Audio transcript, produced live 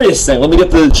Thing. Let me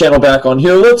get the channel back on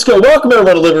here. Let's go. Welcome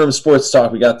everyone to Living Room Sports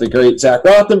Talk. We got the great Zach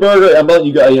Rothenberger. I'm letting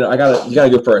you go. You gotta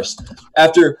go first.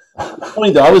 After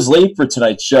I was late for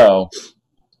tonight's show.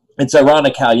 It's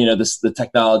ironic how the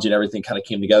technology and everything kind of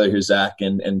came together here, Zach,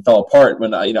 and fell apart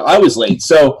when I was late.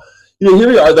 So here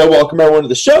we are. Though, welcome everyone to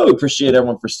the show. We appreciate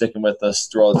everyone for sticking with us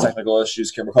through all the technical issues.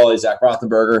 Kim McCauley, Zach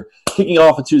Rothenberger, kicking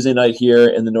off a Tuesday night here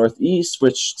in the Northeast.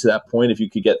 Which to that point, if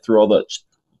you could get through all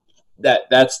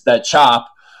that chop.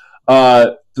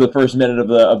 To the first minute of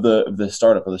the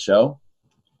startup of the show,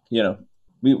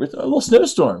 we were a little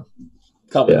snowstorm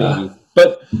coming, maybe.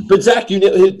 But Zach, you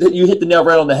hit the nail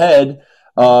right on the head.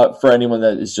 For anyone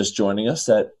that is just joining us,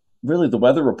 that really the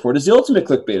weather report is the ultimate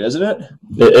clickbait, isn't it?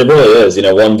 It really is.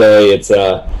 One day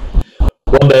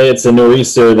it's a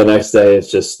nor'easter, the next day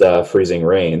it's just freezing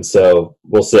rain. So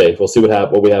we'll see. We'll see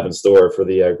what we have in store for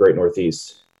the Great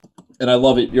Northeast. And I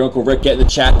love it. Your Uncle Rick getting the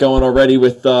chat going already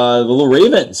with the little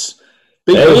Ravens.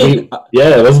 Big win.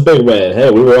 It was a big win.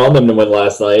 Hey, we were on them to win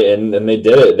last night, and they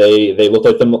did it. They looked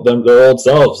like their old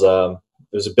selves. It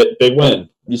was a big win.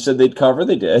 You said they'd cover.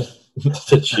 They did.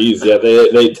 Jeez, yeah,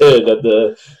 they did.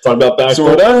 Talk about back.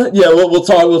 Sorta. Yeah, we'll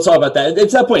talk about that.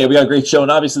 It's that point. Yeah, we got a great show,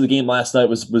 and obviously the game last night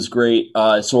was great.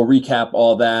 So we'll recap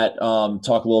all that.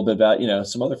 Talk a little bit about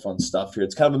some other fun stuff here.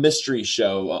 It's kind of a mystery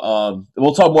show.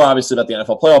 We'll talk more obviously about the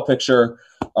NFL playoff picture.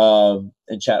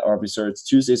 And chat obviously it's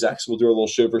Tuesday, Zach. So we'll do a little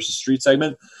show versus street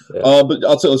segment. Yeah. But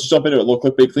let's just jump into it. A little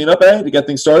clickbait cleanup, to get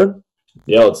things started.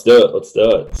 Yeah, let's do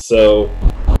it. So.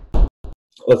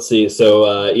 Let's see.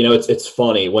 So, it's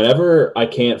funny. Whenever I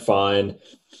can't find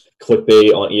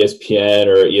clickbait on ESPN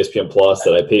or ESPN Plus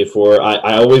that I pay for,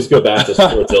 I always go back to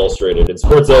Sports Illustrated. And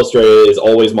Sports Illustrated is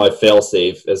always my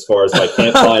fail-safe as far as if I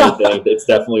can't find anything, it's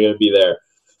definitely going to be there.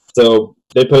 So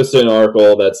they posted an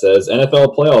article that says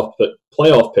NFL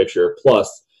playoff picture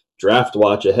plus draft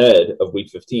watch ahead of Week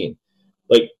 15.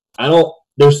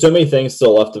 There's so many things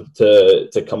still left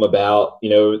to come about,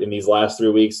 in these last 3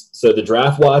 weeks. So the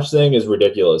draft watch thing is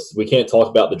ridiculous. We can't talk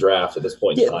about the draft at this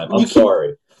point in time. I'm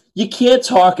sorry. You can't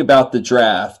talk about the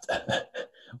draft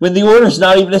when the order's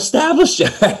not even established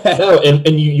yet. No,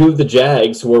 and you have the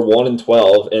Jags who are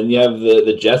 1-12, and you have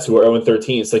the Jets who are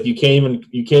 0-13. It's like you can't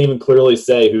even clearly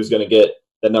say who's going to get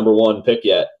the number one pick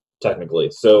yet,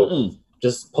 technically. So.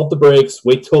 Just pump the brakes,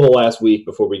 wait till the last week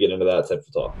before we get into that type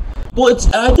of talk. Well,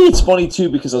 I think it's funny, too,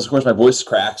 because, of course, my voice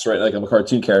cracks, right? Like I'm a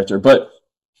cartoon character. But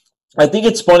I think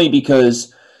it's funny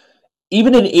because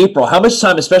even in April, how much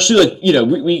time, especially,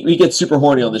 we get super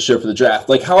horny on the show for the draft.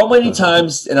 Like, how many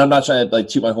times, and I'm not trying to,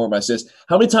 toot my horn by sis,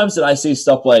 how many times did I say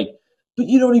stuff like, but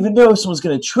you don't even know if someone's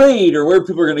going to trade or where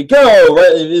people are going to go,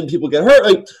 right? And then people get hurt.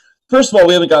 Like, first of all,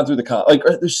 we haven't gone through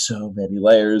there's so many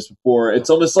layers before. It's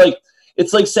almost like,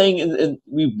 it's like saying, and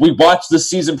we watched the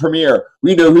season premiere.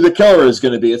 We know who the killer is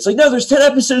going to be. It's like, no, there's 10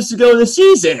 episodes to go in the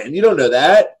season. You don't know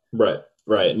that. Right.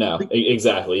 No,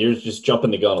 exactly. You're just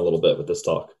jumping the gun a little bit with this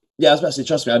talk. Yeah, I was about to say,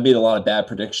 trust me, I made a lot of bad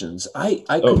predictions. Me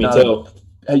too.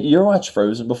 You ever watched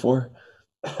Frozen before?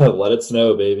 Let it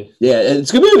snow, baby. Yeah,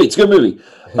 it's a good movie.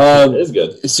 It is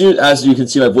good. As you can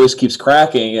see, my voice keeps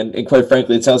cracking, and quite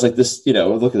frankly, it sounds like this.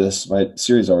 Look at this. My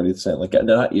Siri's already saying,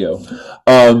 not you.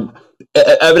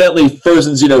 Evidently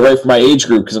Frozen's right for my age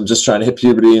group because I'm just trying to hit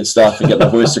puberty and stuff and get my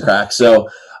voice to crack. So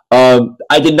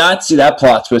I did not see that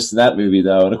plot twist in that movie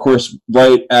though, and of course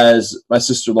right as my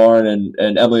sister Lauren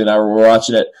and Emily and I were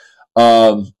watching it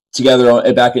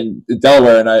together back in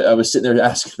Delaware, and I was sitting there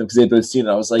asking them because they'd both seen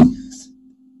it. I was like,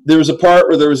 there was a part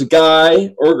where there was a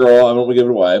guy or a girl, I don't want to give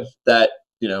it away, that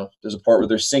there's a part where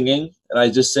they're singing, and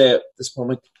I just say at this point, I'm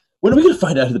like, when are we going to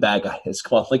find out who the bad guy is?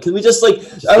 Come on. Can we just, I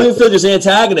don't even feel like there's an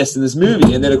antagonist in this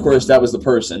movie. And then, of course, that was the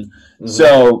person. Mm-hmm.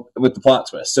 So, with the plot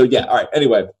twist. So, yeah. All right.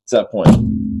 Anyway, to that point.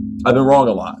 I've been wrong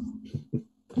a lot.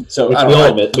 So, we're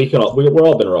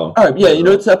all been wrong. All right. Yeah.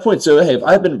 To that point. So, hey, if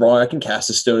I've been wrong, I can cast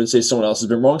a stone and say someone else has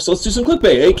been wrong. So, let's do some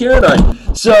clickbait. Hey, Kieran and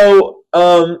I. So,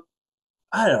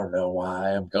 I don't know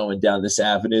why I'm going down this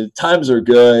avenue. Times are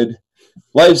good.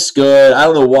 Life's good. I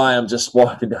don't know why I'm just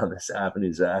walking down this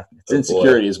avenue, Zach. It's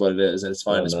insecurity is what it is, and it's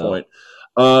finest point.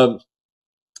 So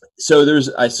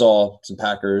I saw some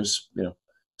Packers,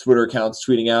 Twitter accounts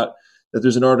tweeting out that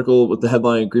there's an article with the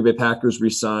headline, Green Bay Packers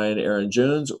re-sign Aaron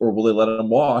Jones, or will they let him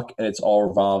walk? And it's all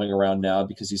revolving around now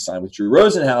because he signed with Drew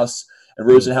Rosenhaus and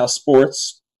Rosenhaus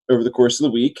Sports over the course of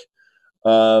the week.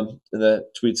 And the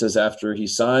tweet says, after he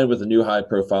signed with a new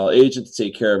high-profile agent to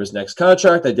take care of his next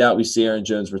contract, I doubt we see Aaron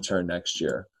Jones return next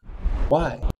year.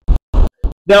 Why?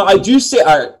 Now, I do say,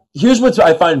 all right, here's what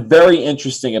I find very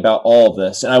interesting about all of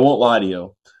this, and I won't lie to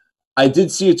you. I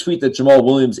did see a tweet that Jamal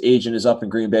Williams' agent is up in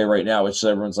Green Bay right now, which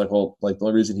everyone's like, well, the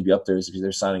only reason he'd be up there is if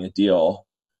they're signing a deal.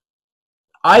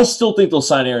 I still think they'll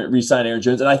re-sign Aaron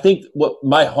Jones, and I think what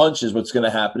my hunch is what's going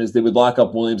to happen is they would lock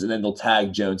up Williams and then they'll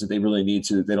tag Jones if they really need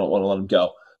to. They don't want to let him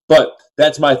go. But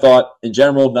that's my thought in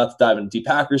general, not to dive into deep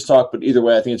Packers talk, but either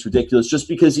way, I think it's ridiculous. Just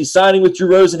because he's signing with Drew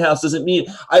Rosenhaus doesn't mean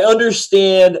I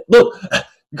understand. Look,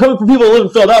 coming from people who live in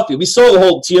Philadelphia, we saw the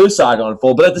whole T.O. saga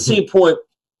unfold, but at the same point,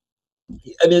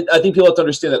 I mean, I think people have to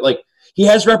understand that, like, he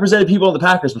has represented people in the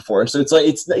Packers before, so it's like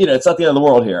it's not the end of the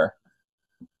world here.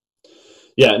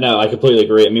 Yeah, no, I completely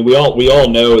agree. I mean, we all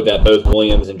know that both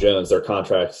Williams and Jones, their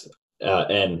contracts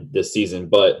end this season,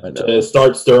 but to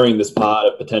start stirring this pot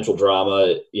of potential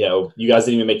drama, you guys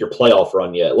didn't even make your playoff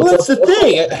run yet. That's the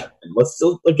thing. Let's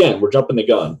still, again, we're jumping the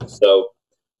gun, so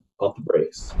pump the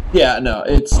brakes. Yeah, no,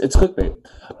 it's clickbait.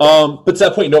 But to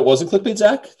that point, it wasn't clickbait,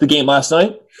 Zach? The game last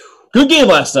night? Good game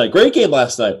last night. Great game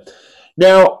last night.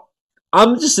 Now,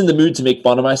 I'm just in the mood to make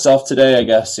fun of myself today, I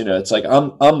guess. It's like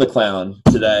I'm the clown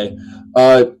today.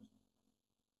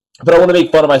 But I want to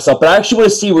make fun of myself. But I actually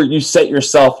want to see where you set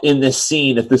yourself in this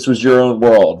scene if this was your own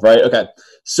world, right? Okay.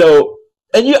 So,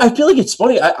 and I feel like it's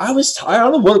funny. I was tired. I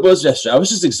don't know what it was yesterday. I was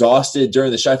just exhausted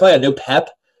during the show. I felt like I had no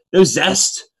pep, no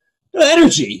zest, no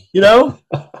energy, And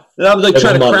I was like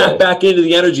trying to crack back into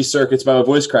the energy circuits by my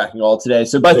voice cracking all today.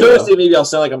 So by Thursday, maybe I'll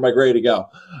sound like I'm like ready to go.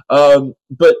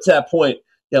 But to that point,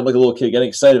 yeah, I'm like a little kid getting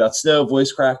excited about snow,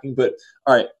 voice cracking. But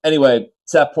all right. Anyway,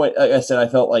 to that point, like I said, I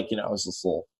felt like, I was just a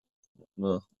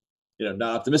little,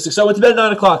 not optimistic. So I went to bed at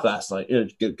 9 o'clock last night.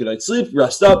 Get good night's sleep,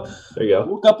 rest up. There you go.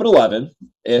 Woke up at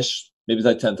 11-ish. Maybe it's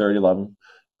like 10:30, 11.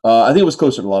 I think it was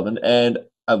closer to 11. And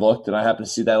I looked, and I happened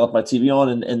to see that I left my TV on,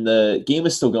 and the game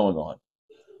is still going on.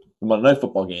 The Monday Night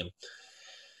Football game.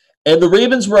 And the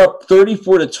Ravens were up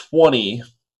 34-20.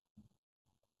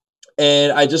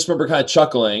 And I just remember kind of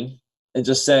chuckling and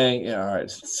just saying, all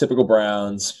right, typical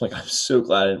Browns. Like, I'm so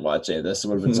glad I didn't watch any of this. It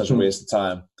would have been such a waste of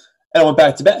time. And I went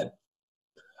back to bed.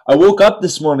 I woke up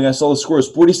this morning. I saw the score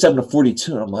was 47-42.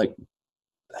 And I'm like,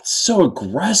 that's so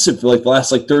aggressive for like the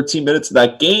last 13 minutes of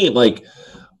that game. Like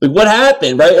what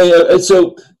happened, right?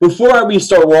 So before we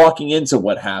start walking into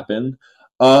what happened,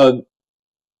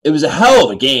 it was a hell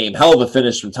of a game, hell of a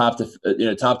finish from top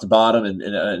to bottom,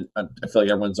 and I feel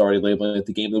like everyone's already labeling it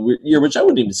the game of the year, which I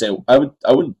wouldn't even say. I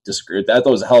wouldn't disagree with that. I thought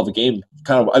it was a hell of a game.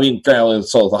 Kind of, I mean, I only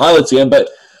saw the highlights again, but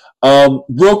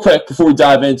real quick before we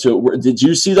dive into it, did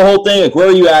you see the whole thing? Like, where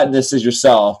are you at in this as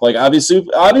yourself? Like, obviously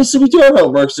we do our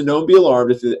homework, so don't be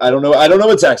alarmed. I don't know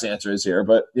what Zach's answer is here,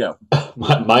 but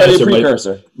my answer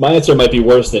might be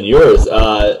worse than yours.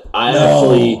 I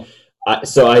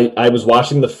was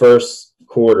watching the first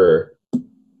quarter,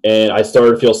 and I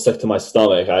started to feel sick to my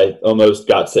stomach. I almost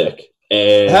got sick. And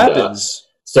it happens.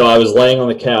 So I was laying on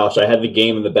the couch. I had the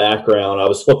game in the background. I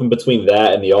was flipping between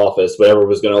that and The Office, whatever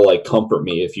was going to comfort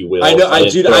me, if you will. I know.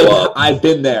 I've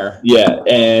been there. Yeah,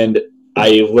 and I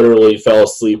literally fell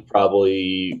asleep.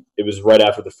 Probably it was right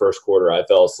after the first quarter. I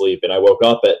fell asleep, and I woke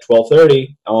up at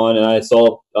 12:30 and I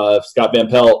saw Scott Van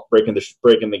Pelt breaking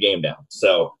the game down.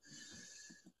 So.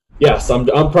 Yes, I'm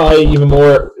probably even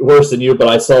worse than you, but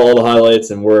I saw all the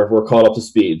highlights and we're caught up to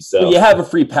speed. So well, you have a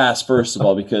free pass, first of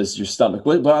all, because your stomach.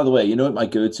 But by the way, you know what my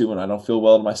go-to when I don't feel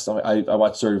well in my stomach? I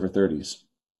watch 30 for 30s.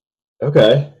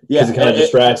 Okay. Yeah, because it kind of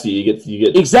distracts you. You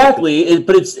get exactly,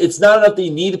 but it's not enough that you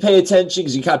need to pay attention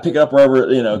because you kind of pick it up wherever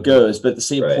it goes. But at the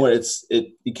same point,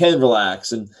 you can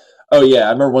relax. And oh yeah,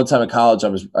 I remember one time in college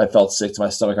I felt sick to my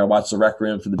stomach. I watched the Rec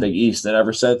Room for the Big East, and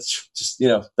ever since, just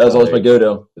that was always my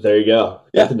go-to. There you go.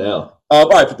 Yeah. Good to know. All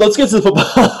right, but let's get to the football.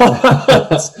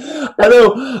 I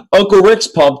know Uncle Rick's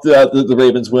pumped the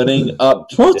Ravens winning.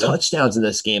 12 touchdowns in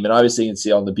this game, and obviously you can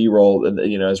see on the B-roll, and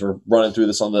as we're running through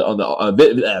this on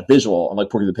the visual, I'm like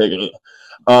Porky the Pig.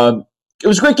 It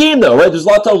was a great game though, right? There's a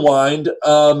lot to unwind.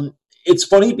 It's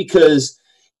funny because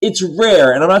it's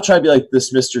rare, and I'm not trying to be like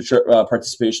this Mr.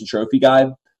 Participation Trophy guy,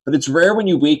 but it's rare when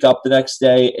you wake up the next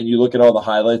day and you look at all the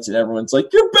highlights and everyone's like,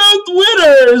 "You're both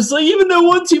winners!" Like, even though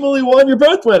one team only won, you're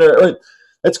both winners. Like,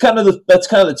 that's kind of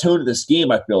the tone of this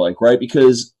game, I feel like, right?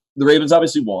 Because the Ravens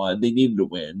obviously won; they needed to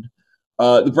win.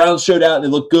 The Browns showed out and they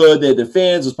looked good. They had their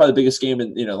fans. It was probably the biggest game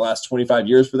in the last 25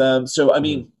 years for them. So, I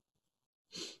mean,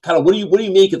 kind of what do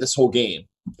you make of this whole game?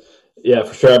 Yeah,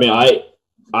 for sure.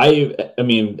 I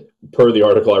mean, per the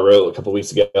article I wrote a couple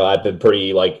weeks ago, I've been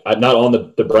pretty I'm not on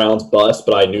the Browns bus,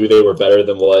 but I knew they were better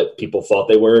than what people thought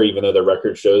they were, even though their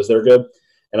record shows they're good.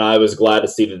 And I was glad to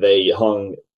see that they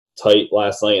hung tight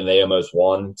last night and they almost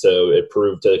won. So it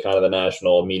proved to kind of the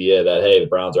national media that, hey, the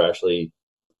Browns are actually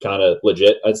kind of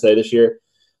legit, I'd say, this year.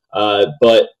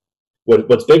 But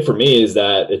what's big for me is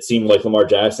that it seemed like Lamar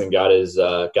Jackson got his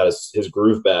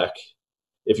groove back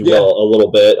if you will, a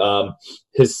little bit.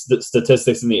 His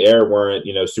statistics in the air weren't,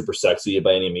 super sexy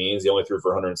by any means. He only threw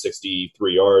for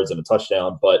 163 yards and a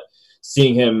touchdown, but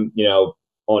seeing him,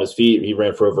 on his feet, he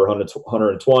ran for over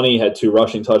 120, had 2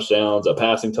 rushing touchdowns, a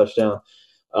passing touchdown.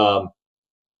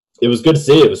 It was good to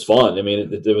see. It was fun. I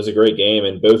mean, it was a great game,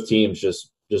 and both teams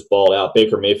just balled out.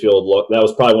 Baker Mayfield, that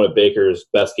was probably one of Baker's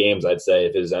best games, I'd say,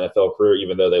 of his NFL career,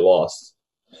 even though they lost.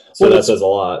 So that says a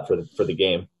lot for the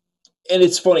game. And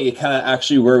it's funny, it kind of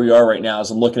actually where we are right now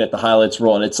as I'm looking at the highlights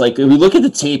roll, and it's like, if we look at the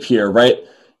tape here, right?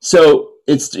 So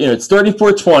it's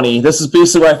 34-20. This is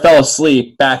basically where I fell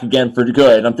asleep back again for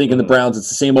good. I'm thinking the Browns, it's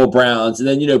the same old Browns. And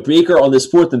then, Baker on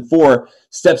this 4th and 4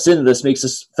 steps into this, makes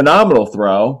this phenomenal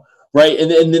throw, right?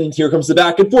 And then here comes the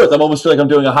back and forth. I'm almost feel like I'm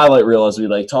doing a highlight reel as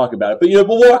we talk about it. But,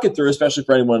 we'll walk it through, especially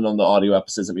for anyone on the audio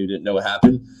episodes that maybe didn't know what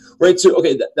happened, right? So,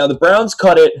 okay, now the Browns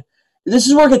cut it. This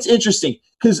is where it gets interesting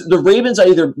because the Ravens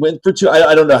either went for 2.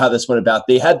 I don't know how this went about.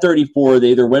 They had 34. They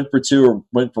either went for 2 or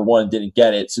went for 1, didn't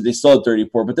get it. So they still had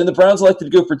 34. But then the Browns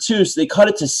elected to go for 2, so they cut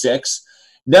it to 6.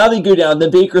 Now they go down.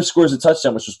 Then Baker scores a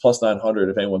touchdown, which was plus 900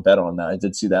 if anyone bet on that. I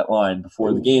did see that line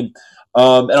before the game.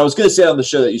 And I was going to say on the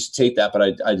show that you should take that, but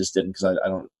I just didn't because I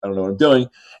don't know what I'm doing.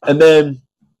 And then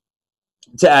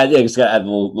to add, just got to add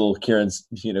little Kieran's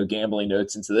gambling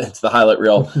notes into the highlight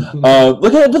reel.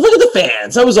 Look at the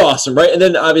fans. That was awesome, right? And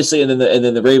then obviously, and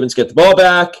then the Ravens get the ball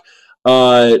back,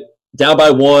 down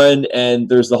by 1, and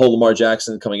there's the whole Lamar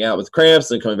Jackson coming out with cramps,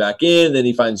 then coming back in. And then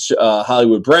he finds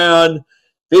Hollywood Brown.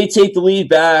 They take the lead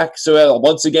back. So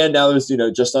once again, now there's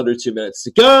just under 2 minutes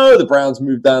to go. The Browns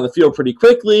move down the field pretty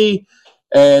quickly.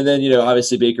 And then,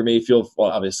 obviously Baker Mayfield,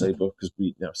 well, obviously because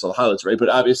we saw the highlights, right? But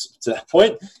obviously to that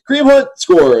point, Kareem Hunt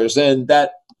scores. And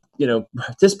that,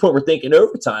 at this point, we're thinking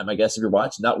overtime, I guess, if you're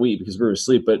watching. Not we, because we were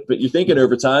asleep, but you're thinking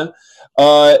overtime.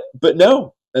 But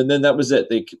no. And then that was it.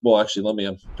 We're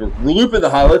looping the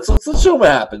highlights. Let's show them what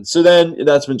happened. So then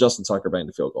that's when Justin Tucker banged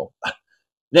the field goal.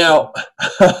 Now,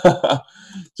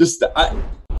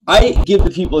 I give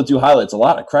the people that do highlights a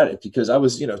lot of credit because I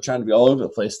was, trying to be all over the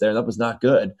place there, and that was not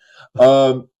good.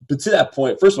 But to that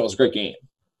point, first of all, it was a great game.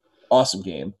 Awesome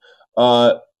game.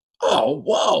 Whoa.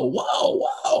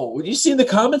 Have you seen the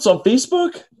comments on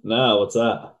Facebook? No, what's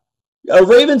that? A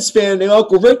Ravens fan named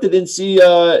Uncle Rick that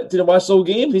didn't watch the whole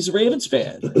game. He's a Ravens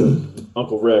fan.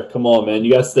 Uncle Rick, come on, man.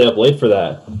 You got to stay up late for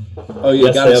that. Oh,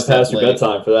 you got to stay up past your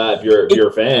bedtime for that if you're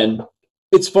a fan.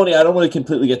 It's funny. I don't want to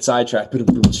completely get sidetracked,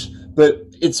 but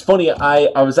it's funny.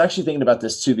 I was actually thinking about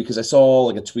this too because I saw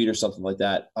like a tweet or something like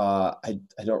that. I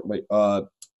don't wait. It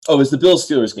was the Bills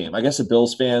Steelers game. I guess a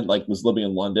Bills fan was living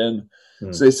in London,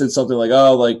 so they said something like,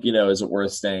 "Oh, is it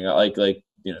worth staying?"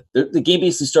 The game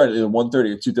basically started at 1:30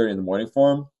 or 2:30 in the morning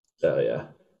for him. Oh yeah,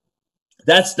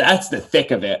 that's the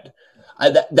thick of it.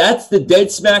 That's the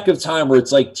dead smack of time where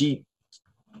it's like, do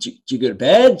you go to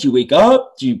bed? Do you wake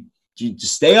up? Do you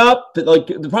just stay up? But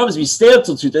the problem is, if you stay up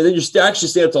till 2:30, then you're actually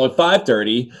stay up till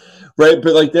 5:30, right?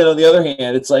 But then on the other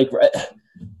hand, it's like,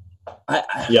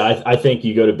 I think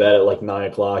you go to bed at 9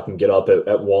 o'clock and get up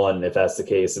at 1 if that's the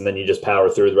case, and then you just power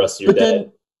through the rest of your day.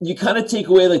 Then you kind of take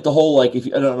away the whole if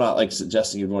you, I'm not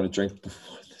suggesting you'd want to drink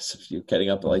before this if you're getting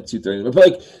up at 2:30, but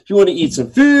if you want to eat some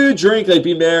food, drink,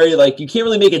 be merry, you can't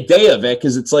really make a day of it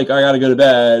because it's I gotta go to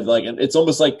bed, and it's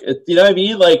almost you know what I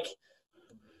mean,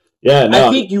 Yeah, no.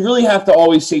 I think you really have to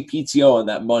always take PTO on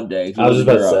that Monday. I was just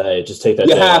about to say, just take that.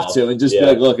 You day have off. to, and just be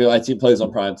look, my team plays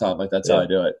on prime time. That's how I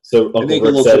do it. So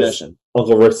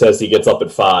Uncle Rick says he gets up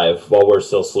at 5 while we're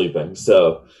still sleeping.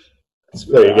 So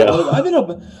there you go. I've been up.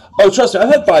 Oh, trust me, I've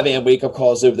had 5 a.m. wake up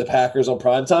calls over the Packers on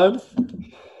prime time.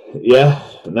 Yeah,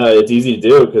 no, it's easy to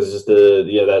do because just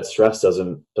that stress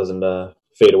doesn't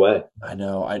fade away. I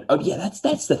know. That's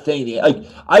the thing.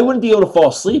 I wouldn't be able to fall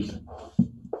asleep.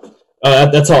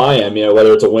 That's how I am,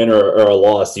 whether it's a win or a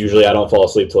loss. Usually I don't fall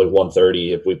asleep till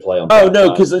 1:30 if we play on. Oh, no,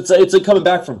 because it's like coming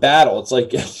back from battle. It's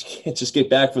like you can't just get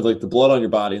back with the blood on your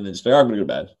body and then just I'm going to go to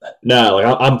bed. No,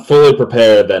 I'm fully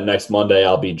prepared that next Monday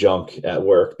I'll be junk at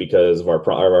work because of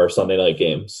our Sunday night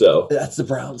game. So that's the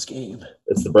Browns game.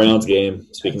 It's the Browns game.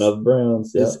 Speaking of the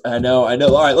Browns, yeah. I know.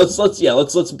 All right, let's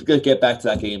get back to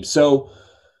that game. So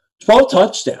 12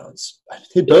 touchdowns.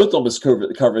 They both almost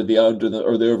covered the under the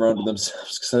over under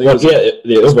themselves. The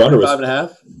over under was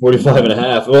 45.5.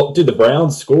 45.5. Well, dude, the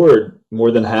Browns scored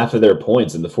more than half of their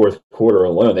points in the fourth quarter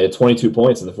alone. They had 22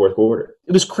 points in the fourth quarter.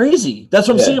 It was crazy. That's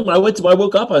what I'm saying. When I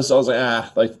woke up, I was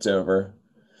like, it's over.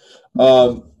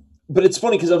 But it's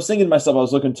funny because I was thinking to myself, I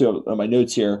was looking to on my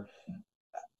notes here.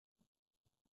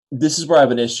 This is where I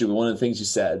have an issue with one of the things you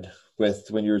said with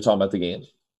when you were talking about the game.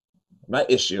 Not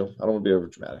issue. I don't want to be over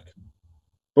dramatic.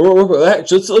 But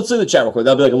actually, let's look at the chat real quick.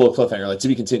 That'll be like a little cliffhanger, like to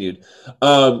be continued.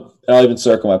 I'll even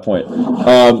circle my point.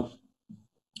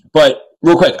 But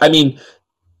real quick, I mean,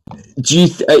 do you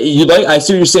I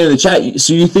see what you're saying in the chat.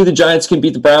 So you think the Giants can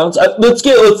beat the Browns?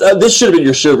 This should have been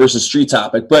your show versus street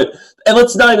topic, but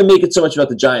let's not even make it so much about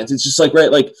the Giants. It's just like,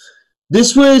 right, like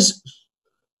this was.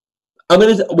 I'm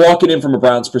going to walk it in from a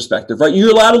Browns perspective, right?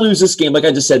 You're allowed to lose this game. Like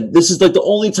I just said, this is like the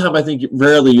only time I think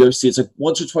rarely you ever see. It's like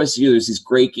once or twice a year, there's these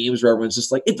great games where everyone's just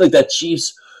like, it's like that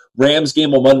Chiefs-Rams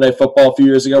game on Monday Night Football a few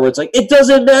years ago where it's like, it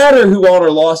doesn't matter who won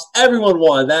or lost. Everyone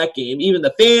won that game. Even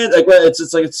the fans, like, right?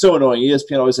 It's so annoying.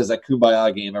 ESPN always has that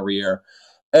Kumbaya game every year.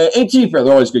 And to be fair,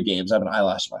 they're always good games. I have an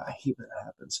eyelash in my eye. I hate when that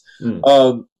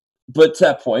happens. But to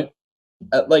that point,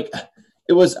 like,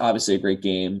 it was obviously a great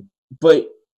game, but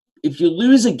if you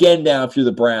lose again now, if you're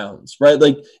the Browns, right?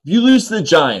 Like if you lose to the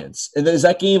Giants, and then is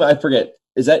that game, I forget,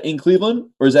 is that in Cleveland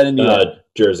or is that in New York?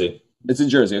 Jersey. It's in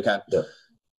Jersey, okay. Yeah.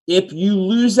 If you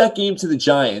lose that game to the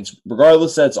Giants,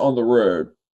 regardless that's on the road,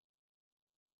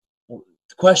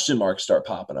 question marks start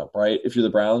popping up, right? If you're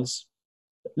the Browns.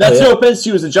 That's no offense to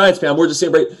you as a Giants fan. We're just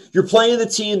saying, right, you're playing the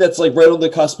team that's like right on the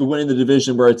cusp of winning the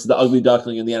division where it's the ugly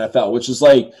duckling in the NFL, which is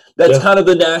like, that's kind of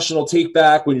the national take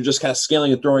back when you're just kind of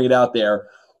scaling and throwing it out there.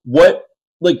 What,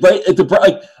 like, right at the,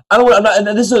 like, I don't want, I'm not, and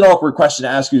this is an awkward question to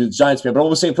ask you to the Giants fan, but I'm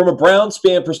almost saying from a Browns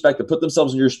fan perspective, put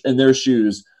themselves in their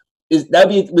shoes. Would that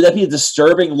be a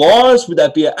disturbing loss? Would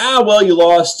that be you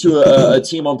lost to a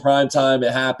team on prime time,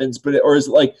 it happens, or is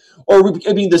it like,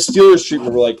 the Steelers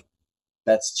treatment, we're like,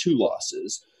 that's 2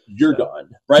 losses, you're done,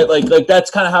 right? Like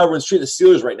that's kind of how everyone's treating the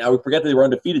Steelers right now. We forget that they were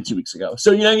undefeated 2 weeks ago.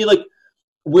 So you know what I mean? Like,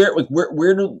 where would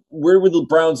the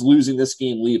Browns losing this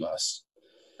game leave us?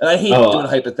 And I hate doing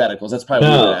hypotheticals. That's probably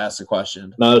a way to ask the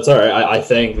question. No, it's all right. I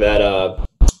think that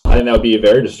would be a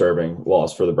very disturbing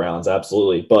loss for the Browns,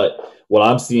 absolutely. But what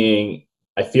I'm seeing,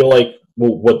 I feel like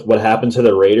what happened to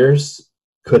the Raiders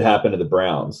could happen to the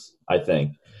Browns, I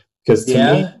think. Because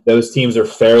to me, those teams are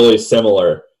fairly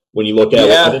similar. When you look at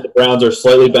it, I think the Browns are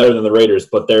slightly better than the Raiders,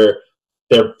 but they're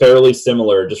fairly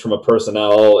similar just from a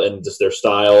personnel and just their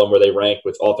style and where they rank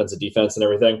with offense and defense and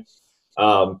everything.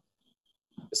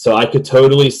 So I could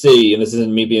totally see, and this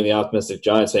isn't me being the optimistic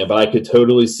Giants fan, but I could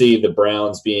totally see the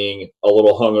Browns being a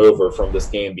little hungover from this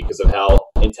game because of how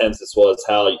intense this was,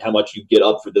 how much you get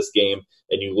up for this game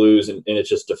and you lose, and it's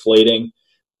just deflating.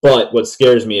 But what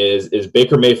scares me is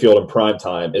Baker Mayfield in prime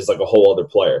time is like a whole other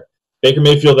player. Baker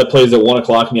Mayfield that plays at 1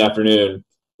 o'clock in the afternoon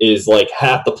is like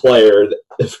half the player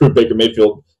who Baker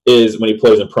Mayfield is when he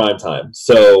plays in prime time.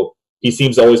 So he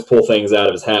seems to always pull things out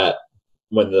of his hat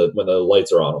when the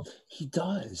lights are on him. He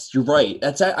does. You're right. I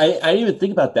didn't even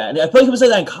think about that. And I feel like he was like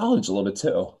that in college a little bit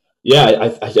too.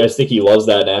 Yeah, I just think he loves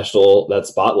that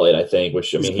spotlight, I think,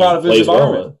 which, I mean, he plays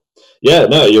well. Yeah,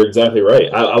 no, you're exactly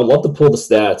right. I would love to pull the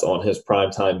stats on his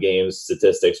primetime games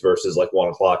statistics versus like 1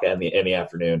 o'clock in the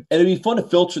afternoon. And it'd be fun to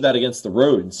filter that against the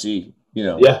road and see,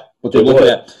 what they're looking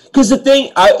at. Because the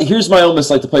thing, here's my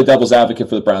almost like to play devil's advocate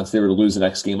for the Browns if they were to lose the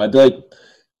next game. I'd be like,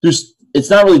 it's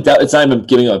not even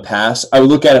giving them a pass. I would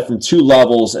look at it from 2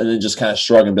 levels and then just kind of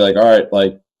shrug and be like, all right,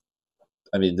 like,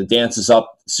 I mean, the dance is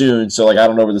up soon, so like I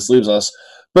don't know where this leaves us.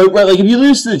 But right, like if you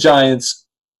lose to the Giants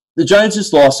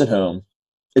just lost at home.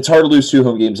 It's hard to lose 2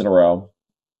 home games in a row.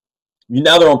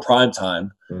 Now they're on prime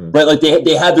time, right? Like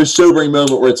they had their sobering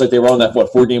moment where it's like they were on that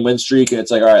 4-game win streak, and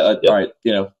it's like, all right, all right,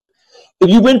 if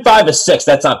you win 5 of 6,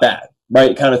 that's not bad,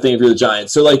 right? Kind of thing if you're the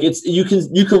Giants. So like you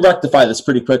can rectify this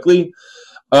pretty quickly.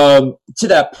 To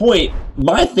that point,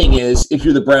 my thing is, if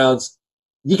you're the Browns,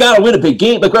 you got to win a big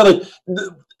game. Like, right,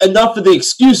 enough of the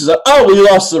excuses. Like, you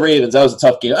lost to the Ravens. That was a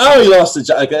tough game. You lost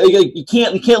to you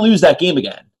can't lose that game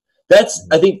again.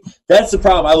 I think that's the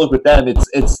problem I look with them.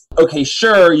 It's okay,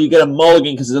 sure, you get a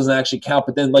mulligan because it doesn't actually count,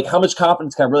 but then like how much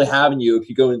confidence can I really have in you if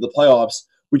you go into the playoffs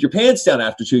with your pants down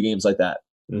after 2 games like that?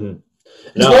 Mm-hmm.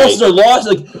 Losses are lost.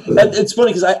 Like it's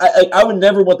funny because I would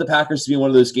never want the Packers to be in one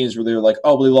of those games where they were like,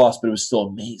 they lost, but it was still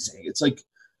amazing. It's like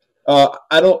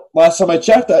last time I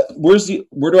checked, where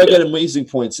do I get amazing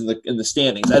points in the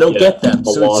standings? I don't get them.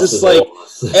 So it's just like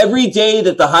every day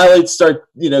that the highlights start,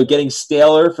 getting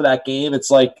staler for that game, it's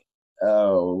like, it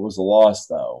was a loss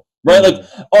though. Right? Like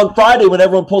on Friday when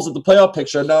everyone pulls up the playoff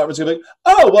picture, now everyone's gonna be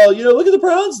like, look at the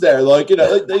Browns there. Like,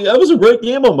 that was a great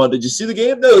game on Monday. Did you see the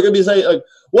game? No, they're gonna be saying like,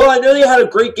 I know they had a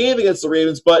great game against the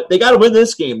Ravens, but they gotta win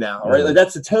this game now, right? Like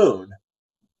that's the tone.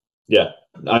 Yeah,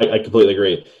 I completely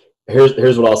agree.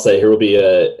 Here's what I'll say. Here will be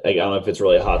I don't know if it's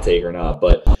really a hot take or not,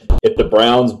 but if the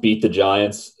Browns beat the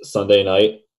Giants Sunday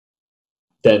night,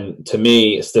 then to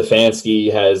me,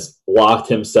 Stefanski has locked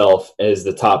himself as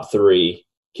the top 3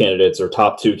 candidates or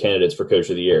top 2 candidates for coach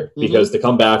of the year, because to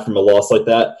come back from a loss like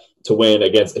that to win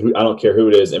against, I don't care who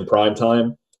it is, in prime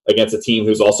time against a team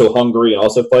who's also hungry and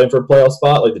also fighting for a playoff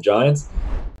spot like the Giants,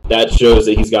 that shows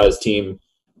that he's got his team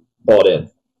bought in.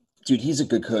 Dude, he's a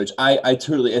good coach. I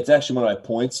totally, it's actually one of my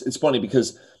points. It's funny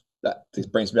because this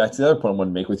brings me back to the other point I want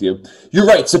to make with you. You're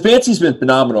right. Stefanski's been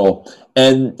phenomenal.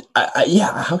 And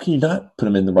how can you not put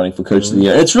him in the running for coach of the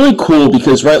year? And it's really cool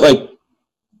because, right, like,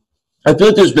 I feel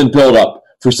like there's been build up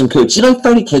for some coaches. You know,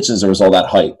 Freddie Kitchens, there was all that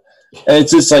hype. And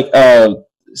it's just like,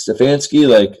 Stefanski,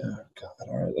 like, oh God,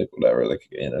 all right, like, whatever. Like,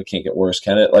 it can't get worse,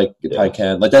 can it? Like, it probably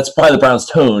can. Like, that's probably the Browns'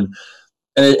 tone.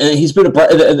 And he's been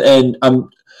and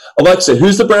Alexa,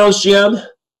 who's the Browns GM?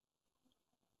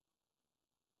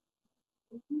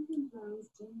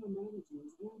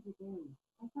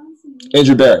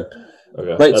 Andrew Berry.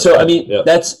 Okay, right. So,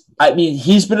 fine.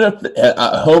 He's been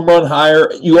a home run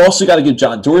hire. You also got to give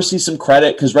John Dorsey some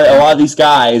credit because, right, a lot of these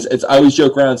guys, I always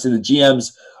joke around and say the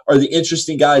GMs are the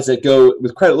interesting guys that go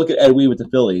with credit. Look at Ed Wee with the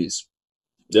Phillies.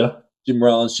 Yeah. Jim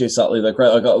Rollins, Chase Utley, like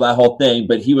that whole thing,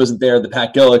 but he wasn't there. The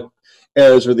Pat Gillick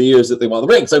eras were the years that they won the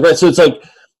rings. Like, right. So it's like,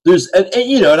 there's, and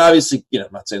obviously, I'm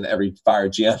not saying that every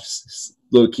fired GM is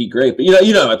low key great, but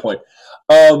you know my point.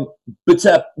 But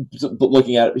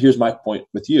looking at it, here's my point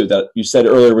with you that you said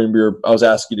earlier when I was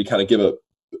asking you to kind of give a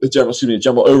general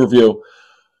overview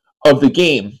of the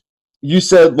game. You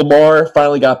said Lamar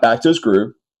finally got back to his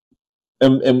groove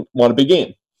and won a big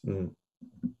game.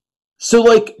 Mm-hmm. So,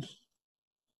 like,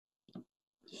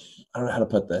 I don't know how to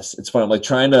put this. It's fun. I'm like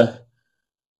trying to.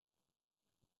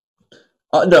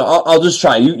 No, I'll just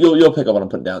try. You'll pick up what I'm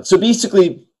putting down. So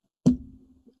basically,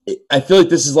 I feel like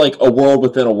this is like a world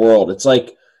within a world. It's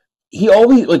like he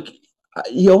always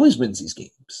wins these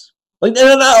games. Like,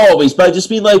 no, not always, but I just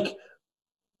mean like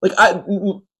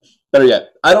better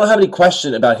yet, I don't have any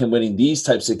question about him winning these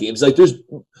types of games. Like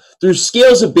there's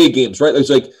scales of big games, right?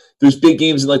 There's big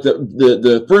games in like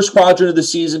the first quadrant of the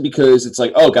season because it's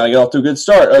like, oh, gotta get off to a good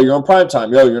start. Oh, you're on prime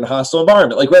time. You're in a hostile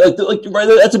environment. Like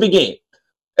that's a big game.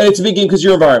 And it's a big game because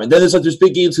your environment. Then there's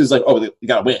big games because like, oh, you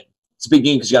gotta win. It's a big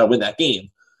game because you gotta win that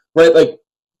game, right? Like,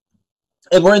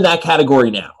 and we're in that category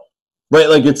now, right?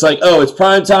 Like it's like, oh, it's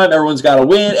prime time. Everyone's gotta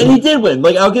win, and he did win.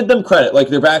 Like I'll give them credit. Like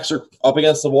their backs are up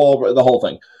against the wall, the whole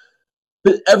thing.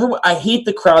 But I hate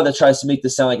the crowd that tries to make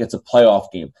this sound like it's a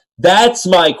playoff game. That's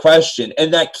my question,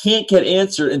 and that can't get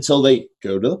answered until they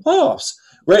go to the playoffs,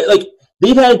 right? Like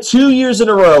they've had 2 years in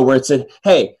a row where it said,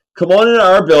 hey, come on into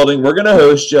our building. We're going to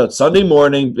host you on Sunday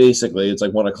morning. Basically, it's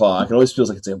like 1 o'clock. It always feels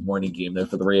like it's a morning game there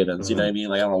for the Ravens. Mm-hmm. You know what I mean?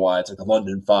 Like, I don't know why. It's like the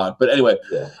London fog. But anyway,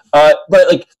 but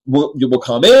like we'll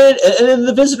come in. And then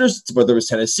the visitors, whether it was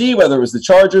Tennessee, whether it was the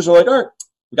Chargers, are like, all right,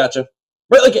 we got you.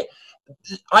 Right? Like,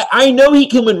 I know he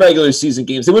can win regular season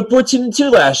games. They went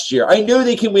 14-2 last year. I know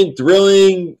they can win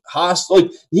thrilling, hostile.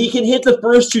 Like, he can hit the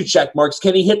first 2 check marks.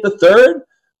 Can he hit the third?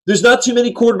 There's not too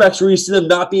many quarterbacks where you see them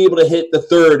not be able to hit the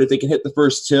third if they can hit the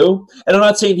first 2. And I'm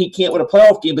not saying he can't win a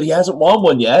playoff game, but he hasn't won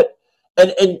one yet.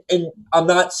 And I'm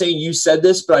not saying you said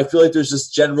this, but I feel like there's this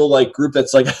general like group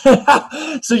that's like,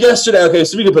 so yesterday, okay,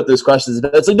 so we can put those questions in.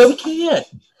 It's like, no, we can't.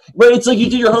 Right? It's like you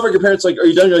do your homework. Your parents are like, are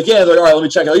you done? You're like, yeah. They're like, all right, let me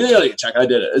check. Like, yeah, check. I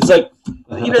did it. It's like,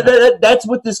 that's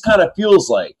what this kind of feels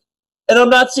like. And I'm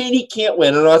not saying he can't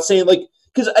win. I'm not saying like,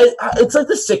 because it's like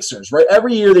the Sixers, right?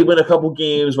 Every year they win a couple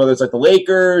games, whether it's like the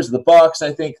Lakers, the Bucks.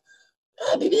 I think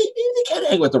maybe they can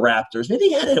hang with the Raptors. Maybe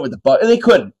they can hang with the Bucks, and they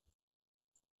couldn't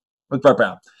with Brett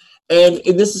Brown. And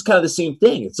this is kind of the same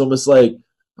thing. It's almost like,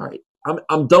 all right,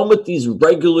 I'm done with these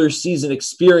regular season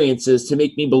experiences to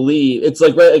make me believe. It's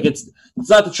like, right, like it's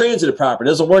not the transitive property.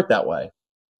 It doesn't work that way.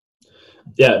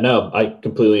 Yeah, no, I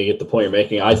completely get the point you're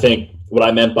making. I think what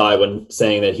I meant by when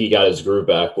saying that he got his groove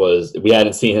back was we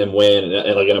hadn't seen him win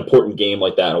in like an important game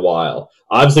like that in a while.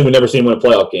 Obviously, we've never seen him win a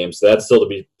playoff game, so that's still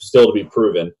to be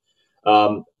proven.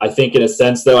 I think in a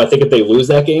sense, though, I think if they lose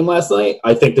that game last night,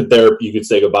 I think that you could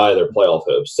say goodbye to their playoff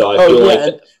hopes. So I feel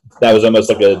like that was almost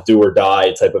like a do or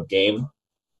die type of game.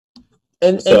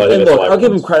 And look, I'll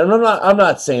give him credit. I'm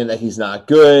not saying that he's not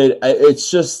good. It's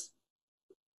just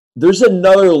there's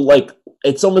another like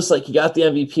it's almost like he got the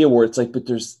MVP award. It's like, but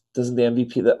doesn't the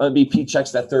MVP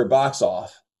checks that third box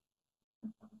off?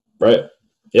 Right.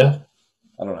 Yeah.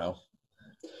 I don't know.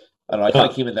 I kind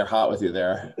of came in there hot with you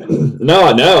there. No,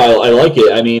 I like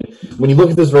it. I mean, when you look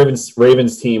at this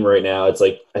Ravens team right now, it's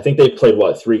like I think they played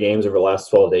 3 games over the last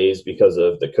 12 days because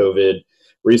of the COVID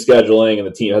rescheduling, and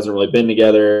the team hasn't really been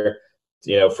together,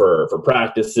 for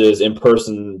practices,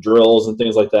 in-person drills, and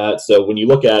things like that. So when you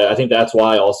look at it, I think that's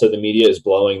why also the media is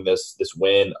blowing this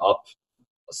win up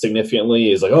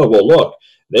significantly. Is like, oh well, look,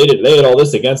 they did all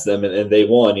this against them, and they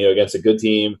won, against a good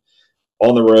team.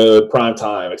 on the road, prime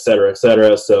time, et cetera, et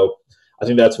cetera. So I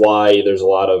think that's why there's a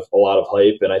lot of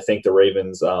hype, and I think the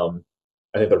Ravens, I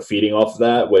think they're feeding off of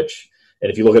that. And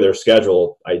if you look at their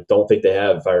schedule, I don't think they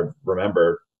have. If I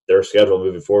remember, their schedule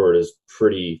moving forward is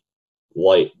pretty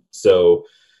light. So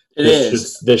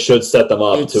this should set them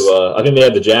up to. I think they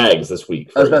have the Jags this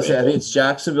week. I was about to say, I think it's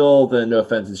Jacksonville. Then no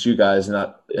offense, it's you guys, and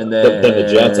then the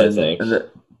Jets. I think.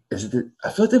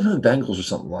 I feel like they put the Bengals or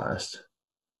something last.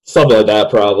 Something like that,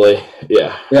 probably.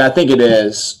 Yeah. Yeah, I think it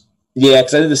is. Yeah,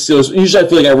 because I think the Steelers. Usually, I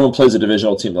feel like everyone plays a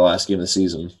divisional team the last game of the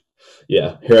season.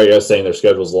 Yeah, here I go saying their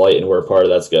schedule's light, and we're a part of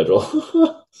that schedule.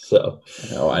 So.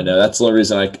 I know. That's the only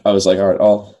reason I was like, all right,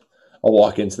 I'll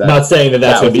walk into that. Not saying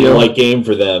that's going to be a light game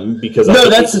for them because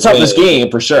that's the toughest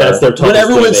game for sure. That's their toughest. When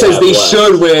everyone says they left.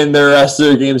 should win the rest of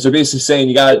their games, they're basically saying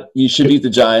you should beat the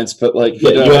Giants. But like,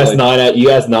 you ask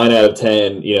 9 out of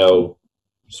 10,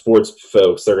 sports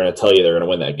folks, they're going to tell you they're going to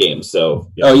win that game.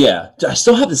 So, Oh yeah, I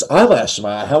still have this eyelash in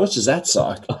my eye. How much does that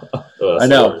suck? I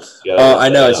know. I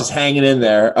know. It's just hanging in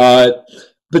there.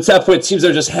 But to that point, teams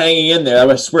are just hanging in there.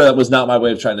 I swear that was not my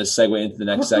way of trying to segue into the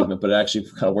next segment, but it actually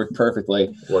kind of worked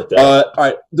perfectly. Worked out. All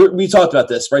right, we talked about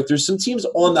this, right? There's some teams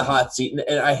on the hot seat,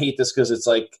 and I hate this because it's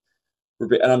like,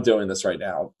 and I'm doing this right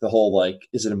now. The whole like,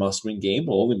 is it a must-win game?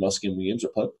 Well, only must-win games are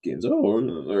putt games. Or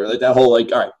like that whole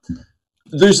like, all right.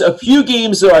 There's a few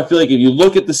games though. I feel like if you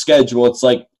look at the schedule, it's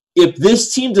like if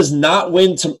this team does not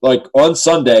win on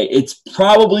Sunday, it's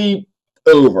probably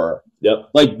over.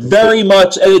 Yep. Like very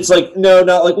much, and it's like no,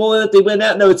 not like well if they win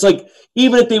out. No, it's like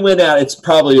even if they win out, it's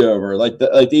probably over. Like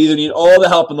they either need all the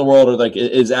help in the world or like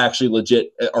it is actually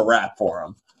legit a wrap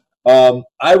for them.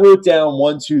 I wrote down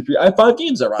 1, 2, 3. I have 5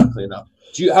 games, ironically enough.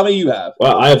 How many you have?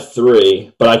 Well, I have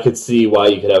 3, but I could see why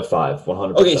you could have 5.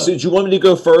 100%. Okay, so do you want me to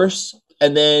go first,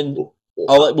 and then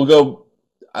we'll go.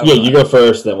 Yeah, you go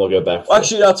first, then we'll go back. Well,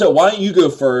 actually, I'll tell you. Why don't you go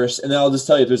first, and then I'll just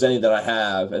tell you if there's any that I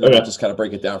have, and then we'll just kind of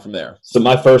break it down from there. So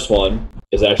my first one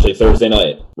is actually Thursday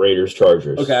night,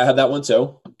 Raiders-Chargers. Okay, I have that one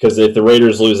too. Because if the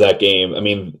Raiders lose that game, I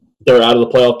mean, they're out of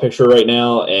the playoff picture right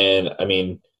now, and I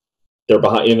mean, they're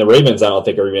behind. In the Ravens, I don't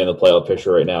think are even in the playoff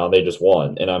picture right now. They just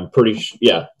won, and I'm pretty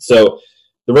So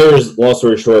the Raiders, long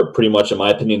story short, pretty much, in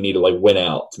my opinion, need to win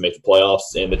out to make the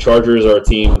playoffs. And the Chargers are a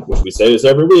team, which we say this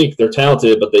every week. They're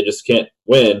talented, but they just can't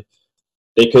win.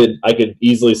 I could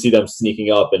easily see them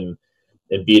sneaking up and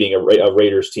beating a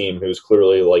Raiders team who's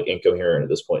clearly incoherent at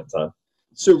this point in time.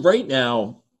 So right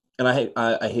now, and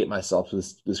I hate myself.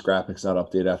 This graphic's not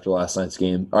updated after last night's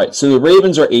game. All right, so the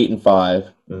Ravens are 8-5.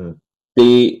 Mm-hmm.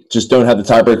 They just don't have the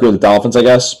tiebreaker with the Dolphins, I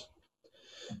guess.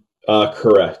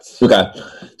 Correct. Okay,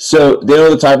 so they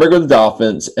don't have the tiebreaker with the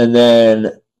Dolphins, and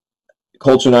then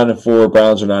Colts are 9-4,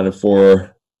 Browns are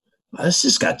 9-4. This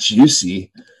just got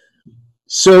juicy.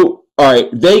 So, all right,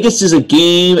 Vegas is a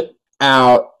game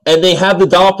out, and they have the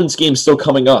Dolphins game still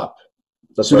coming up.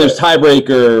 So there's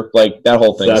tiebreaker, that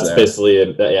whole thing. So that's basically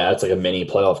it's like a mini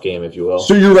playoff game, if you will.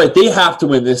 So you're right; they have to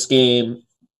win this game.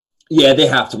 Yeah, they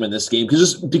have to win this game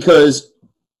because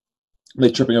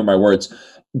I'm tripping over my words.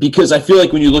 Because I feel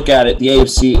like when you look at it, the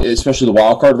AFC, especially the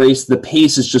wild card race, the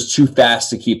pace is just too fast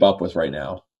to keep up with right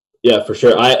now. Yeah, for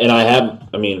sure.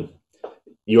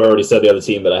 You already said the other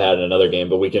team that I had in another game,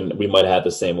 but we might have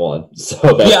the same one. So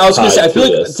I was going to say, I feel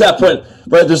like to that point,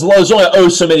 right? There's only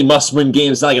so many must-win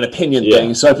games, it's not like an opinion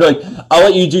thing. So I feel like I'll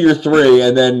let you do your 3,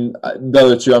 and then the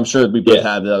other 2. I'm sure we both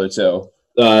have the other 2.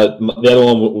 The other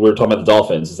one we were talking about the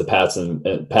Dolphins is the Pats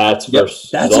and Pats versus.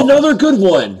 That's another good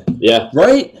one. Yeah,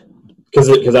 right.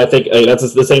 Because I think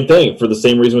that's the same thing for the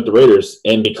same reason with the Raiders,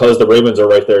 and because the Ravens are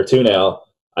right there too now.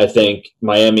 I think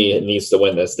Miami needs to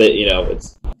win this.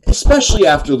 It's especially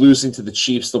after losing to the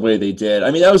Chiefs the way they did. I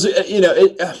mean, that was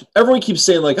everyone keeps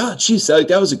saying Chiefs,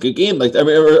 that was a good game. Or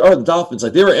the Dolphins,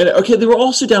 they were in it. Okay, they were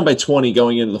also down by 20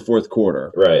 going into the fourth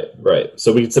quarter. Right.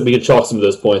 So we could chalk some of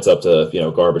those points up to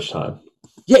garbage time.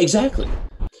 Yeah, exactly.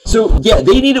 So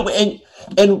they need to win.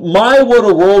 And my what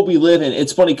a world we live in.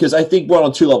 It's funny because I think we're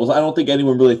on 2 levels. I don't think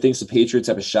anyone really thinks the Patriots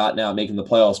have a shot now at making the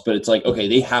playoffs, but it's okay,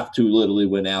 they have to literally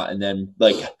win out, and then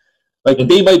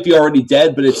they might be already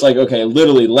dead, but it's okay,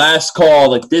 literally last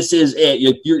call. This is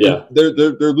it.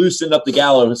 They're loosening up the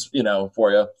gallows,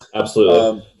 for you.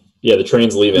 Absolutely. The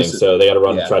train's leaving, so they got to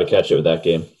run and try to catch it with that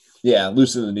game. Yeah,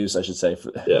 loosen the noose, I should say,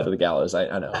 for the gallows.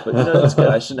 I know, but that's good.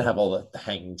 I shouldn't have all the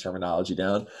hanging terminology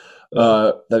down.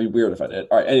 That'd be weird if I did.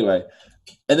 All right, anyway.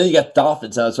 And then you got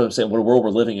Dolphins. That's what I'm saying. What a world we're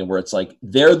living in, where it's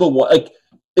they're the one.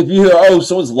 If you hear,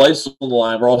 someone's life's on the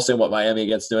line, we're all saying what Miami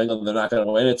against New England, they're not going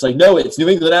to win. It's no, it's New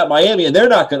England at Miami, and they're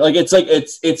not going to. It's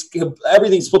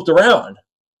everything's flipped around.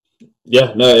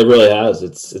 Yeah, no, it really has.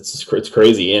 It's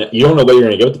crazy, and you don't know what you're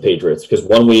going to get with the Patriots because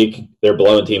one week they're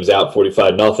blowing teams out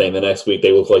 45-0. The next week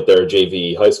they look like they're a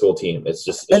JV high school team. And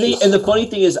the funny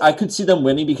thing is, I could see them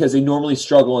winning because they normally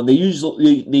struggle, and they used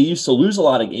to lose a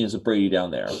lot of games with Brady down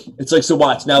there. It's like, so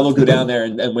watch now they'll go down there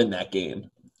and win that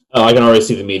game. Oh, I can already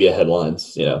see the media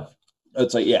headlines.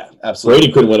 It's like, yeah, absolutely.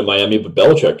 Brady couldn't win in Miami, but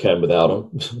Belichick can without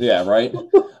him. Yeah, right.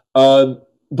 But all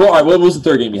right, what was the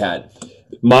third game you had?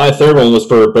 My third one was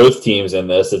for both teams in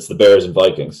this. It's the Bears and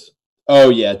Vikings. Oh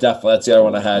yeah, definitely. That's the other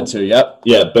one I had too. Yep.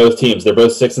 Yeah, both teams. They're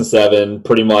both 6-7.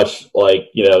 Pretty much like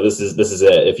this is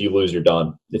it. If you lose, you're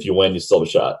done. If you win, you still have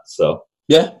a shot. So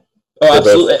yeah. Oh,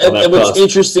 absolutely. And what's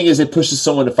interesting is it pushes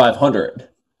someone to 500.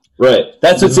 Right.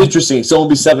 That's what's interesting. Someone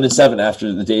will be 7-7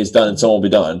 after the day is done, and someone will be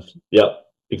done. Yep.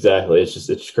 Exactly.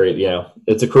 It's great.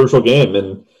 It's a crucial game,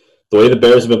 and the way the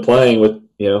Bears have been playing with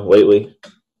lately.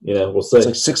 We'll see. It's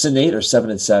like 6-8 or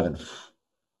 7-7.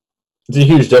 It's a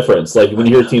huge difference. Like when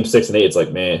you hear team 6-8, it's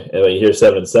like, man. And when you hear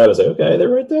 7-7, it's like, okay, they're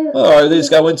right there. Oh, they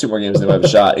just got to win 2 more games and they have a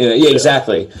shot. Yeah,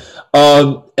 exactly.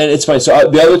 And it's funny.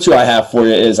 So the other 2 I have for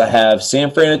you is I have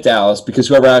San Fran at Dallas because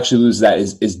whoever actually loses that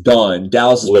is done.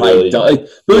 Dallas is probably done. Like,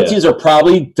 both teams are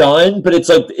probably done, but it's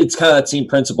like it's kind of that same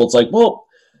principle. It's like, well,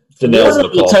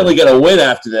 they'll technically get a win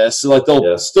after this, so like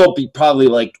they'll still be probably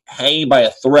like hanging by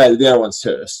a thread. The other one's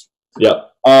toast. Yep.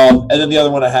 And then the other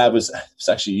one I had was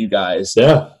actually you guys.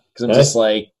 Yeah. Because I'm just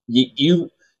like, you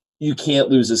can't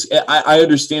lose this. I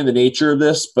understand the nature of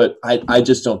this, but I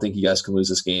just don't think you guys can lose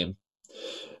this game.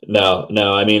 No.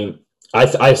 I mean,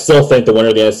 I still think the winner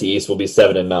of the NFC East will be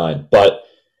 7-9. But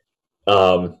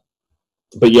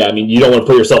yeah, I mean, you don't want to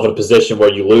put yourself in a position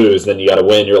where you lose, then you got to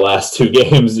win your last 2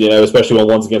 games, especially when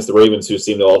one's against the Ravens, who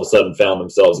seem to all of a sudden found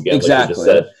themselves again. Exactly. Like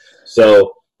you just said.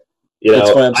 So,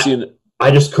 that's why I'm seeing I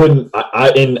just couldn't.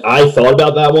 I thought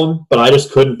about that one, but I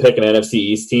just couldn't pick an NFC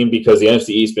East team because the NFC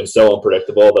East been so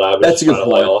unpredictable that I would just kind of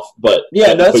lay off. But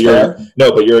yeah, that's fair.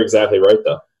 But you're exactly right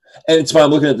though. And it's fine.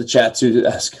 I'm looking at the chat too to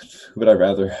ask, would I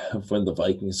rather win the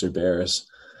Vikings or Bears?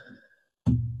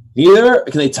 Neither.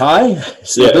 Can they tie?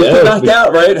 So they're knocked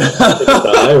out, right?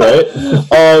 Tie, right?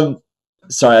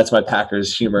 Sorry, that's my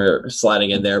Packers humor sliding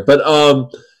in there, but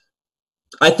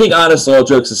I think honestly, all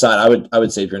jokes aside, I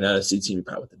would say if you're an NFC team, you're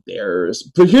probably with the Bears.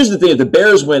 But here's the thing: if the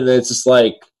Bears win, then it's just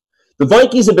like the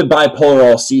Vikings have been bipolar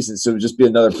all season, so it would just be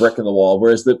another brick in the wall.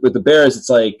 Whereas with the Bears, it's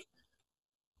like,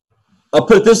 I'll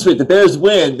put it this way: if the Bears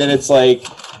win, then it's like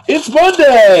it's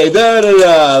Monday,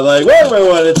 like where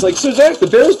everyone. It's like so. Jack, the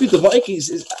Bears beat the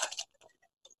Vikings.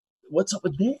 What's up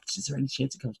with this? Is there any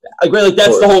chance it comes back? Like, right, like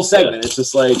that's the whole segment. Yeah. It's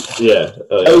just like,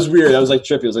 that was weird. That was like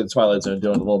trippy. It was like the Twilight Zone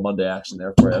doing a little Monday action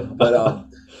there for him. But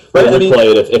we'll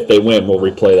replay it if they win. We'll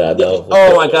replay that. Though.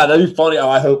 Oh my god, that'd be funny. Oh,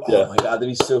 I hope. Yeah. Oh my god, that'd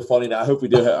be so funny. Now I hope we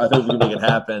do. I hope we can make it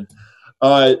happen.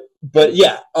 But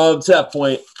yeah, to that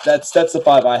point, that's the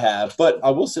 5 I have. But I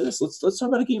will say this: let's talk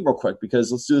about a game real quick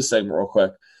because let's do this segment real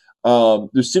quick.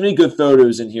 There's too many good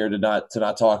photos in here to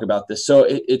not talk about this. So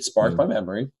it sparked my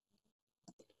memory.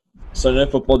 Sunday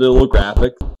Night Football did a little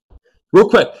graphic. Real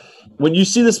quick, when you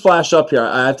see this flash up here,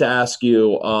 I have to ask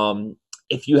you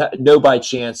if you know by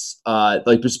chance,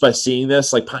 like just by seeing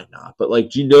this, like probably not, but like,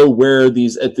 do you know where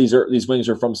these wings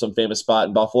are from? Some famous spot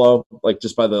in Buffalo, like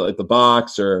just by the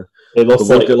box, or it looks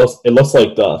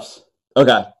like Duff's.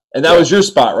 Okay, and that was your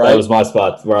spot, right? That was my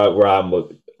spot where I'm.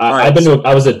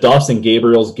 I was at Duff's and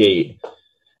Gabriel's Gate,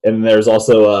 and there's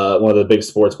also one of the big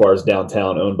sports bars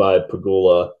downtown owned by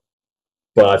Pagula.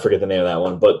 But I forget the name of that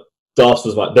one. But Duff's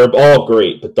was they're all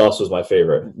great, but Duff's was my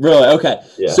favorite. Really? Okay.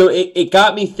 Yeah. So it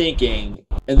got me thinking,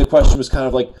 and the question was kind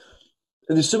of like,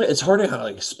 and there's so many, it's hard to kind of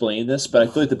like explain this, but I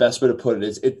feel like the best way to put it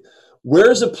is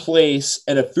where's a place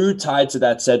and a food tied to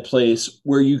that said place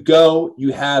where you go,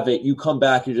 you have it, you come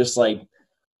back, you're just like,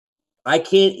 I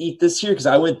can't eat this here because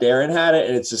I went there and had it,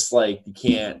 and it's just like you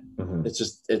can't. Mm-hmm. It's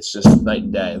just night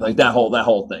and day, like that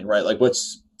whole thing, right? Like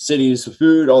what's cities,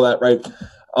 food, all that, right?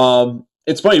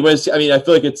 It's funny. I mean, I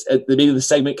feel like it's at the beginning of the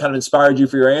segment kind of inspired you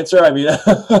for your answer. I mean,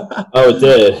 oh, it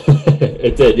did.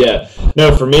 It did. Yeah.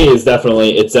 No, for me, it's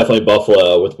definitely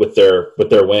Buffalo with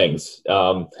their wings.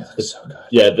 So good.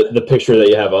 Yeah. The picture that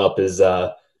you have up is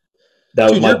that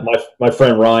was my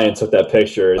friend Ryan took that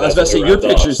picture. I was about to say your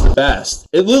picture is the best.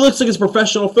 It literally looks like it's a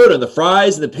professional photo. The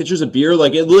fries and the pictures of beer,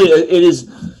 like it is.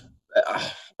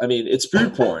 I mean, it's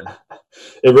food porn.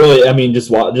 It really. I mean,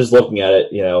 just looking at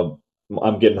it,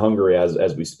 I'm getting hungry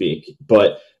as we speak,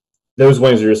 but those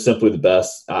wings are just simply the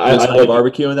best. I like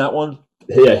barbecue in that one.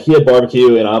 Yeah, he had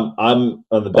barbecue, and I'm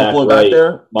on the Buffalo back right.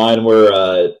 There? Mine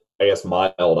were I guess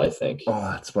mild, I think. Oh,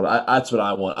 that's what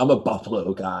I want. I'm a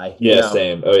Buffalo guy. Yeah,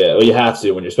 same. Oh yeah. Well, you have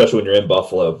to especially when you're in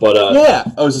Buffalo. But yeah.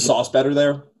 Oh, is the sauce better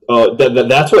there? Oh,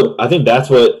 that's what I think. That's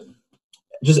what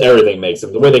just everything makes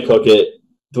them. The way they cook it,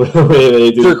 the way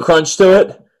they do. Is there a crunch to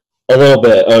it? A little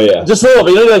bit. Oh yeah. Just a little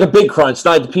bit. You don't need like a big crunch,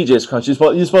 not the PJ's crunch. You just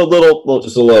want a little.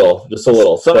 Just a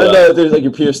little. Something that there's like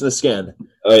you're piercing the skin.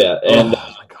 Oh yeah, and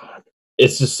oh my god,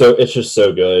 it's just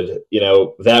so good. You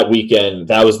know, that weekend,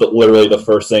 that was literally the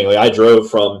first thing. Like I drove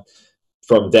from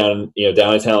down in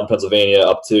town, Pennsylvania,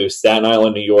 up to Staten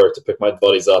Island, New York, to pick my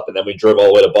buddies up, and then we drove all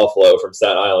the way to Buffalo from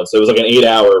Staten Island. So it was like an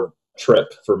 8-hour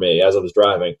trip for me as I was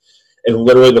driving. And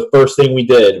literally the first thing we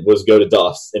did was go to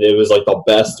Duff's, and it was like the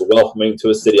best welcoming to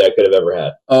a city I could have ever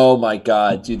had. Oh my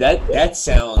god, dude, that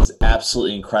sounds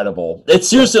absolutely incredible. It's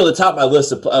seriously on the top of my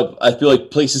list of I feel like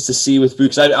places to see with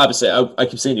food. Because I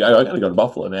keep saying to you, I got to go to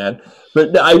Buffalo, man.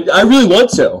 But I really want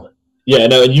to. Yeah,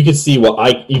 no, and you could see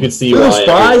those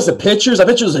fries, the pictures. I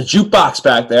bet you there was a jukebox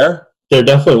back there. There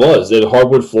definitely was. It had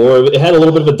hardwood floor. It had a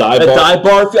little bit of a dive bar. Dive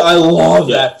bar feel. I love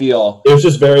that feel. It was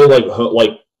just very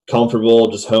like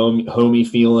comfortable, just homey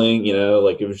feeling. You know,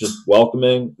 like it was just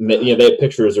welcoming. They had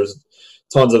pictures. There's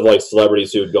tons of like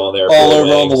celebrities who had gone there all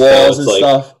over on the walls and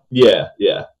stuff. Yeah,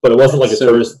 but it wasn't like a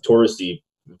touristy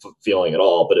feeling at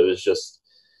all. But it was just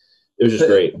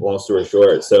great. Long story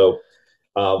short, so.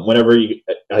 Whenever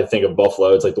I think of Buffalo,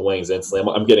 it's like the wings instantly.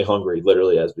 I'm getting hungry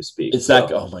literally as we speak. It's that.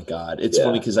 Oh my god! It's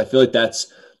funny because I feel like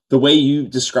that's the way you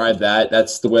describe that.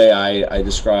 That's the way I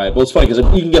describe. Well, it's funny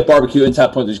because you can get barbecue in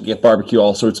Tap Point. You can get barbecue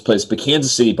all sorts of places, but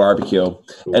Kansas City barbecue. Ooh.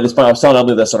 And it's funny. I was telling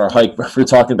Emily this on our hike. We were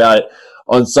talking about it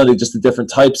on Sunday, just the different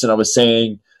types, and I was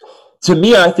saying, to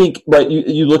me, I think right.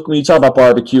 You look when you talk about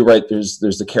barbecue, right? There's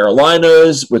the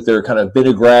Carolinas with their kind of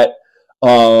vinaigrette.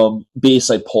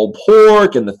 Based like pulled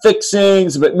pork and the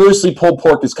fixings, but mostly pulled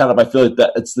pork is kind of, I feel like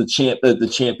that it's the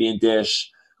champion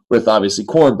dish with obviously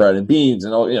cornbread and beans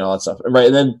and all that stuff, right?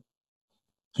 And then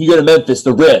you go to Memphis,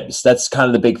 the ribs, that's kind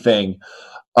of the big thing,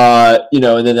 and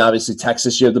then obviously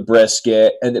Texas, you have the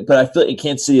brisket, but I feel like in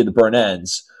Kansas City, you have the burnt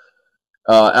ends,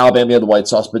 Alabama, you have the white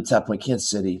sauce, but at that point, Kansas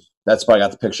City, that's probably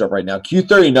got the picture up right now.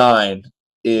 Q39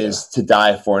 is to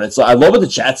die for. And it's like, I love what the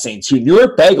chat's saying too. New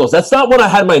York bagels. That's not what I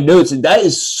had in my notes. And that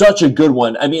is such a good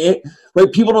one. I mean,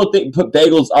 right. People don't put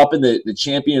bagels up in the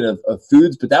champion of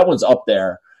foods, but that one's up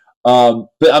there. But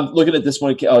I'm looking at this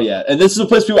one. Oh yeah. And this is a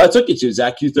place I took you to,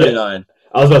 Zach, Q39. Yeah.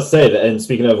 I was about to say that. And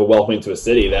speaking of a welcoming to a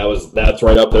city, that's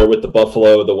right up there with the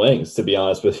Buffalo, the wings, to be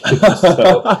honest with you.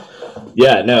 So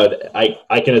yeah, no,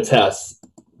 I can attest.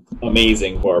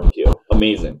 Amazing barbecue.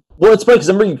 Amazing. Well, it's funny because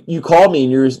I remember you called me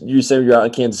and you said you're out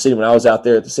in Kansas City when I was out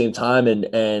there at the same time,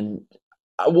 and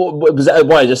what was that?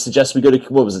 Why just suggest we go to?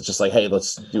 What was it? Just like, hey,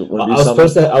 let's do.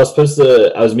 I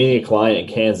was meeting a client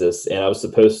in Kansas, and I was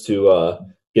supposed to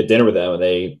get dinner with them, and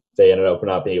they ended up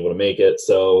not being able to make it.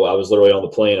 So I was literally on the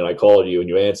plane, and I called you, and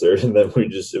you answered, and then it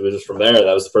was just from there.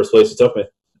 That was the first place you took me.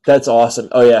 That's awesome.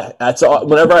 Oh yeah, that's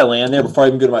whenever I land there, before I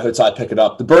even go to my hotel, I pick it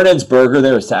up. The Burn Ends Burger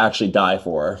there is to actually die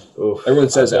for. Oof,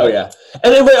 everyone says, "Oh yeah,"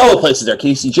 and then all the places there,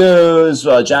 Casey Joe's,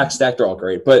 Jack Stack, they're all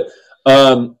great. But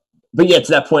yeah,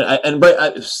 to that point,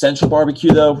 Central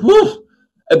Barbecue though, whew.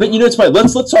 But it's funny.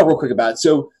 Let's talk real quick about it.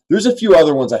 So there's a few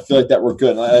other ones I feel like that were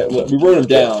good. We wrote them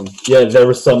down. Yeah, there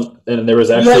was some, and there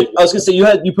was actually. I was gonna say you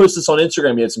posted this on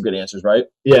Instagram. You had some good answers, right?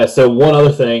 Yeah. So one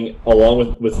other thing,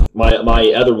 along with my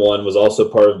other one, was also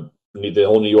part of the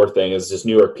whole New York thing. Is just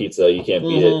New York pizza. You can't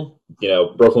beat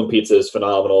it. Brooklyn pizza is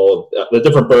phenomenal. The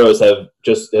different boroughs have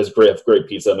great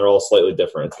pizza, and they're all slightly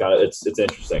different. It's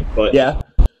interesting, but yeah.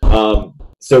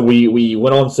 So we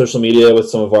went on social media with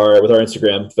some of our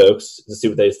Instagram folks to see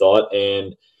what they thought,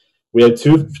 and we had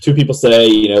two people say,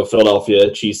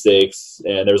 Philadelphia cheesesteaks,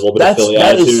 and there was a little bit of Philly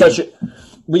attitude. That is such a.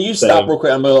 When you stop real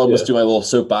quick, I'm gonna almost do my little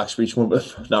soapbox for each one,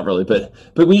 but not really. But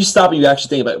when you stop and you actually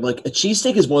think about it, like a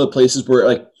cheesesteak is one of the places where,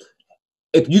 like,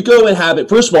 if you go and have it,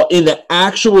 first of all, in the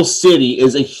actual city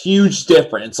is a huge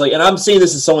difference. Like, and I'm saying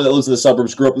this as someone that lives in the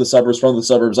suburbs, grew up in the suburbs, from the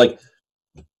suburbs, like.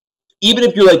 Even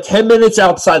if you're like 10 minutes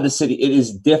outside the city, it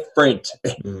is different.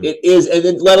 It is. And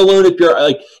then let alone if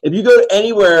you go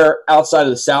anywhere outside of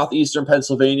the southeastern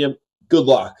Pennsylvania, good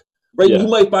luck. Right? Yeah. You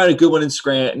might find a good one in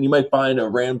Scranton. You might find a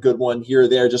random good one here or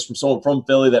there just from someone from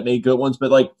Philly that made good ones. But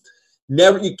like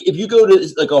never, if you go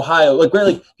to like Ohio, like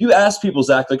if you ask people,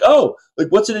 Zach, like, oh, like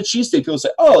what's in a cheesesteak? People say,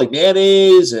 oh, like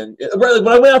mayonnaise. And like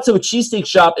when I went out to a cheesesteak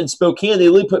shop in Spokane, they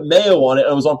literally put mayo on it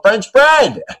and it was on French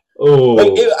bread. Oh,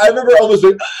 I remember almost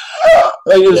it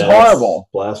was horrible.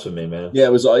 Blasphemy, man. Yeah,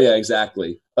 it was. Yeah,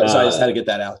 exactly. So I just had to get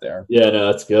that out there. Yeah, no,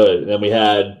 that's good. And then we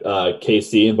had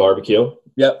KC and barbecue.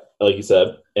 Yep. like you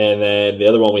said. And then the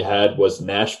other one we had was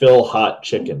Nashville Hot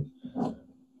Chicken.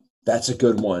 That's a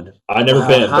good one. I've never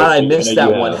been. How did I missed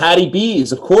that one? Hattie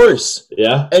B's, of course.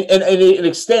 Yeah. And it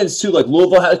extends to like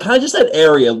Louisville, kind of just that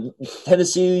area,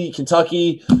 Tennessee,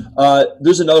 Kentucky.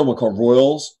 There's another one called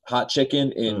Royals Hot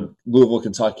Chicken in Louisville,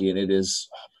 Kentucky, and it is,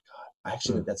 oh my God, I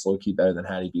actually think that's low-key better than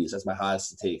Hattie B's. That's my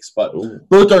highest takes, but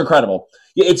both are incredible.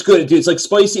 Yeah, it's good, dude. It's like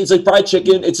spicy. It's like fried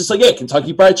chicken. It's just like, yeah,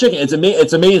 Kentucky fried chicken. It's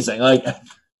amazing. Like,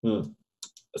 it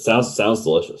sounds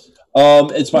delicious.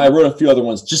 I wrote a few other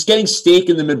ones. Just getting steak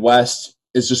in the Midwest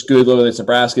is just good. Whether it's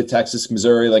Nebraska, Texas,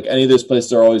 Missouri, like any of those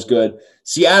places are always good.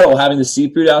 Seattle, having the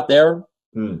seafood out there,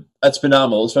 that's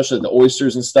phenomenal, especially the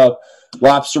oysters and stuff.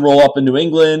 Lobster roll up in New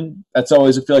England. That's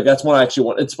always, I feel like that's one I actually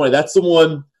want. It's funny. That's the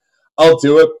one I'll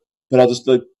do it, but I'll just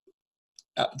like,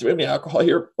 do we have any alcohol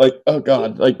here? Like, oh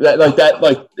God,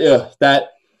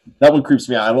 that one creeps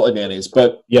me out. I don't like mayonnaise,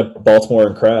 but yeah, Baltimore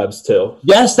and crabs too.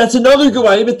 Yes, that's another good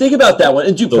one. I didn't even think about that one.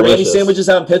 And do panini sandwiches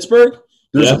out in Pittsburgh?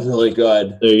 Those are really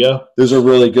good. There you go. Those are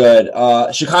really good.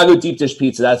 Chicago deep dish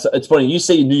pizza. It's funny. You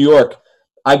say New York,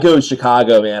 I go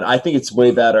Chicago, man. I think it's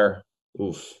way better.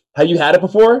 Oof. Have you had it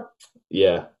before?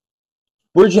 Yeah.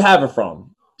 Where'd you have it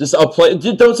from? Just a plate.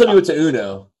 Don't tell me it's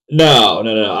Uno.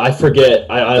 No. I forget.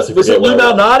 I honestly was forget. Was it Lou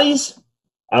Malnati's?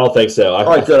 I don't think so. All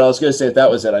right, good. I was going to say if that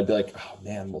was it, I'd be like, oh,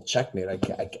 man, well, checkmate,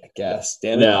 I guess.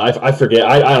 Damn it. No, I forget.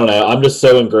 I don't know. I'm just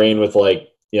so ingrained with, like,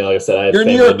 like I said, I have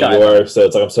family in New York, so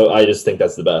it's like I just think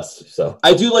that's the best. So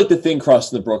I do like the thin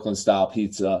crust in the Brooklyn-style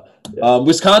pizza. Yeah.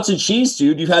 Wisconsin cheese,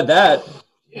 dude, you've had that.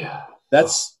 Yeah.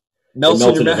 That's melts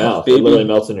in your mouth, baby. It literally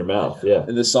melts in your mouth, yeah.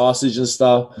 And the sausage and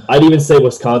stuff. I'd even say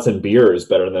Wisconsin beer is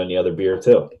better than any other beer,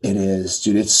 too. It is,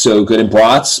 dude. It's so good. And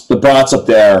brats, the brats up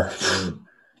there.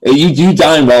 You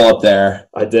dine well up there.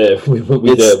 I did. We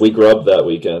did. We grew up that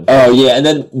weekend. Oh, yeah. And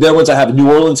then there ones I have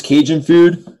New Orleans Cajun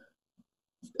food.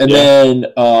 And then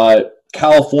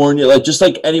California, like just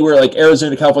like anywhere, like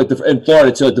Arizona, California, and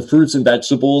Florida too, like the fruits and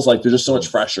vegetables, like they're just so much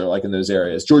fresher, like in those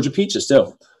areas. Georgia peaches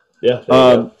too. Yeah.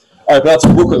 All right, but that's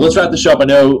real quick. Let's wrap this up. I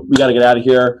know we got to get out of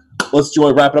here. Do you want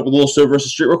to wrap it up with a little show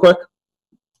versus street real quick?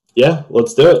 Yeah,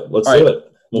 let's do it. Let's do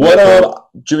it. Do you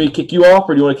want me to kick you off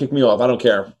or do you want to kick me off? I don't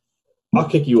care. I'll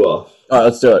kick you off. All right,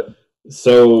 let's do it.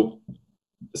 So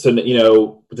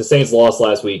the Saints lost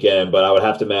last weekend, but I would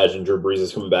have to imagine Drew Brees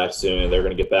is coming back soon, and they're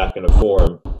going to get back into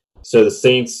form. So the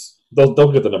Saints, they'll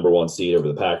get the number 1 seed over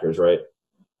the Packers, right?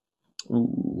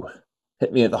 Ooh,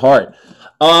 hit me at the heart.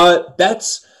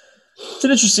 It's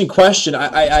an interesting question.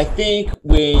 I think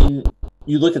when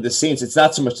you look at the Saints, it's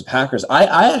not so much the Packers.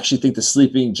 I actually think the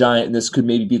sleeping giant in this could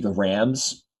maybe be the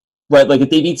Rams. Right, like if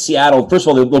they beat Seattle, first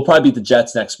of all, they'll probably beat the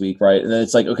Jets next week, right? And then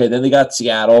it's like, okay, then they got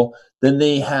Seattle, then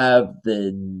they have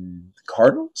the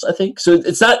Cardinals, I think. So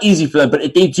it's not easy for them, but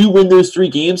if they do win those 3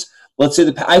 games, let's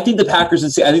say I think the Packers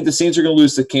and I think the Saints are going to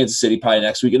lose to Kansas City probably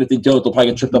next week, and if they don't, they'll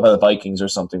probably get tripped up by the Vikings or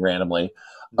something randomly.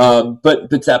 But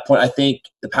to that point, I think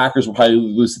the Packers will probably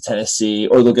lose to Tennessee,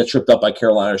 or they'll get tripped up by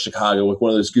Carolina or Chicago with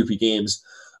one of those goofy games.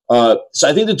 So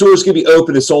I think the door's going to be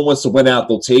open. If someone wants to win out,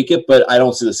 they'll take it, but I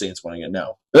don't see the Saints winning it,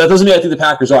 no. But that doesn't mean I think the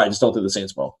Packers are. I just don't think the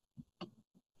Saints will.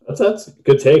 That's a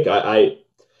good take. I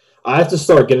have to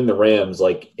start getting the Rams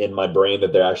like in my brain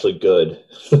that they're actually good.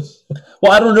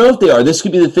 Well, I don't know if they are. This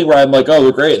could be the thing where I'm like, oh,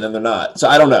 they're great, and then they're not. So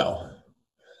I don't know.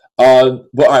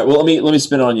 But all right, well, let me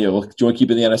spin on you. Do you want to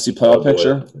keep in the NFC playoff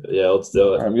picture? Yeah, let's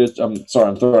do it. Right, I'm sorry,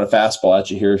 I'm throwing a fastball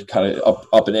at you here, kind of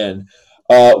up and in.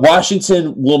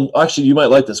 Washington will actually. You might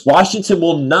like this. Washington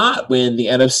will not win the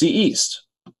NFC East.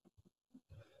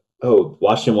 Oh,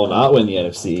 Washington will not win the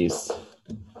NFC East.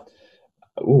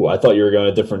 Ooh, I thought you were going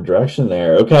a different direction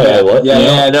there. Okay,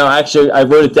 no, actually, I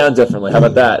wrote it down differently. How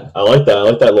about that? I like that. I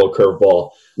like that little curveball.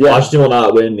 Yeah. Washington will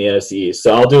not win the NFC East.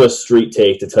 So I'll do a street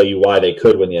take to tell you why they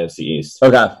could win the NFC East.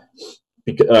 Okay.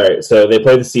 All right, so they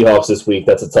play the Seahawks this week.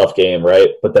 That's a tough game, right?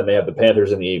 But then they have the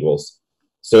Panthers and the Eagles.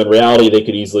 So in reality, they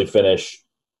could easily finish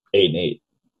 8-8,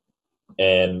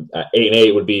 and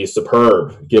 8-8 would be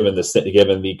superb given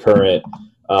the current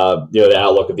the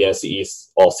outlook of the NFC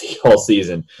East all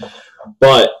season.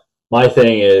 But my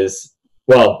thing is,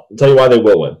 well, I'll tell you why they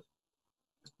will win.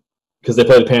 Because they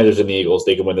play the Panthers and the Eagles,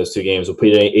 they can win those 2 games. We'll play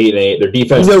 8-8. Their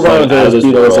defense is playing out of this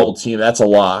world. Old team. That's a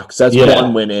lock. So that's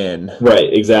 1 win in.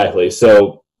 Right, exactly.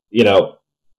 So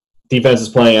defense is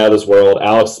playing out of this world.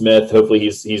 Alex Smith, hopefully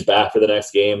he's back for the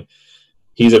next game.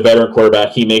 He's a veteran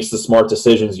quarterback. He makes the smart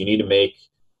decisions you need to make.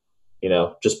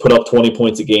 Just put up 20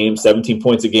 points a game, 17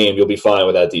 points a game. You'll be fine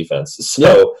with that defense.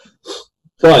 So,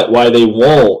 but why they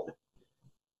won't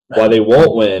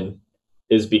win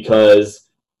is because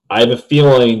I have a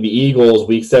feeling the Eagles,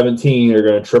 Week 17, are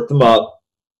going to trip them up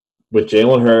with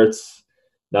Jalen Hurts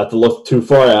not to look too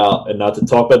far out and not to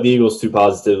talk about the Eagles too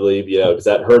positively, because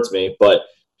that hurts me, but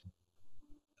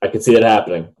I can see that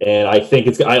happening. And I think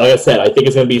like I said, I think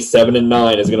it's going to be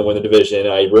 7-9 is going to win the division.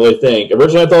 And I really think,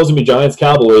 originally I thought it was going to be Giants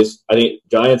Cowboys. I think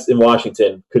Giants in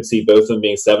Washington could see both of them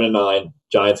being 7-9.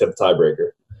 Giants have a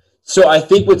tiebreaker. So I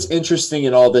think what's interesting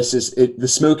in all this is the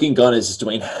smoking gun is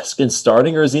Dwayne Haskins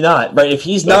starting or is he not? Right? If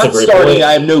he's not starting, point.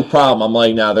 I have no problem. I'm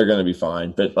like, they're going to be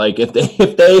fine. But like if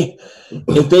they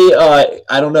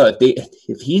I don't know, if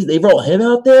they roll him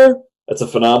out there. That's a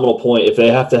phenomenal point. If they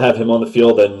have to have him on the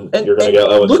field, then you're going to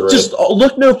go 0-3.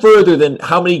 Look no further than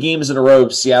how many games in a row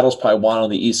Seattle's probably won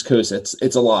on the East Coast.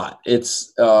 It's a lot.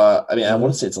 It's I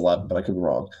want to say it's 11, but I could be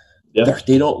wrong. Yeah.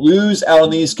 They don't lose out on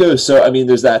the East Coast. So,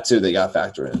 there's that, too. They got to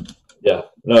factor in. Yeah.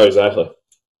 No, exactly. All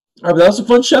right, but that was a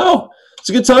fun show. It's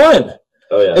a good time.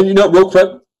 Oh, yeah. And, real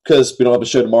quick, because we don't have a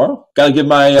show tomorrow, got to give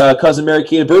my cousin Mary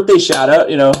Kate a birthday shout-out.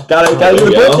 Got to give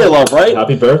her birthday love, right?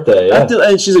 Happy birthday, yeah.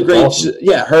 And she's a great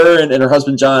her and her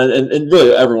husband, John, and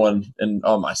really everyone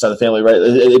on my side of the family, right?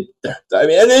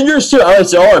 And yours, too. I would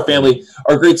say all our family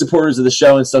are great supporters of the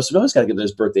show and stuff, so we always got to give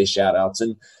those birthday shout-outs.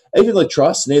 And even like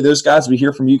Trust and any of those guys, we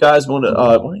hear from you guys. We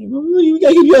gotta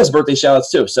give you guys birthday shout outs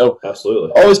too. So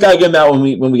absolutely, always gotta give them out when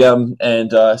we get them.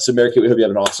 And so Mary Kate, we hope you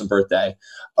have an awesome birthday.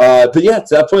 But yeah, to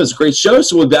that point, it's a great show.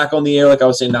 So we'll be back on the air, like I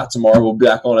was saying, not tomorrow. We'll be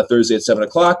back on a Thursday at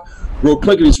 7:00. Real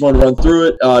quick, if you just want to run through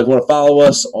it, if you want to follow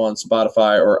us on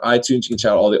Spotify or iTunes, you can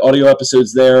check out all the audio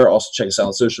episodes there. Also check us out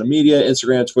on social media,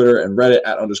 Instagram, Twitter, and Reddit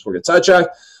 @_GetSidetracked.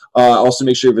 Also,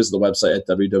 make sure you visit the website at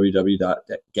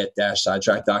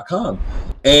www.get-sidetrack.com.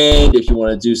 And if you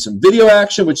want to do some video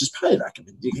action, which is probably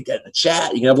recommended, you can get in the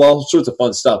chat. You can have all sorts of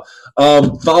fun stuff.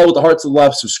 Follow with the heart to the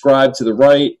left, subscribe to the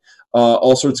right.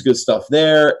 All sorts of good stuff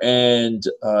there, and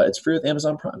it's free with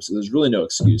Amazon Prime, so there's really no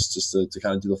excuse just to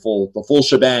kind of do the full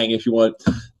shebang if you want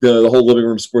the whole living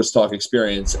room sports talk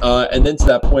experience. And then to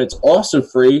that point, it's also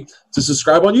free to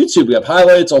subscribe on YouTube. We have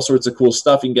highlights, all sorts of cool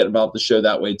stuff. You can get about the show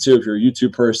that way too. If you're a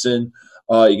YouTube person,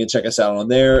 you can check us out on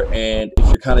there. And if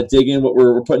you're kind of digging what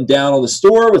we're putting down on the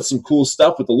store with some cool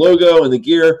stuff with the logo and the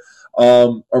gear,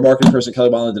 our marketing person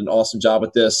Kelly Bond did an awesome job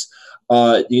with this.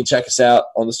 You can check us out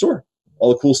on the store. All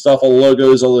the cool stuff, all the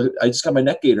logos, I just got my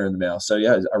neck gaiter in the mail. So,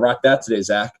 yeah, I rocked that today,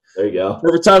 Zach. There you go.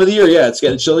 Perfect time of the year. Yeah, it's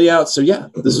getting chilly out. So, yeah,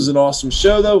 this was an awesome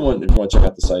show, though. If you want to check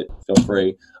out the site, feel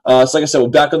free. So, like I said, we're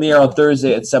back on the air on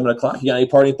Thursday at 7:00. You got any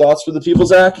parting thoughts for the people,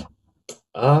 Zach?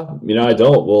 I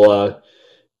don't. We'll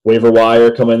waiver wire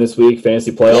come in this week,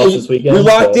 fantasy playoffs this weekend. We're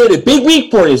locked in. A big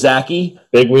week for you, Zachy.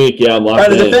 Big week, yeah, I'm locked in.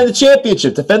 Trying to defend the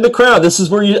championship, defend the crown. This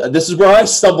is where I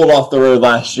stumbled off the road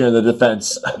last year in the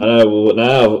defense.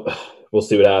 Now we'll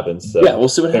see what happens. So yeah, we'll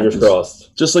see what happens. Fingers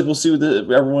crossed. Just like we'll see with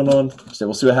everyone on. So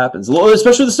we'll see what happens,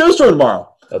 especially with the snowstorm tomorrow.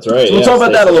 That's right. So we'll talk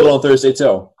about that a little on Thursday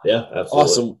too. Yeah, absolutely.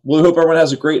 Awesome. We hope everyone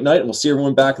has a great night, and we'll see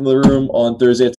everyone back in the room on Thursday.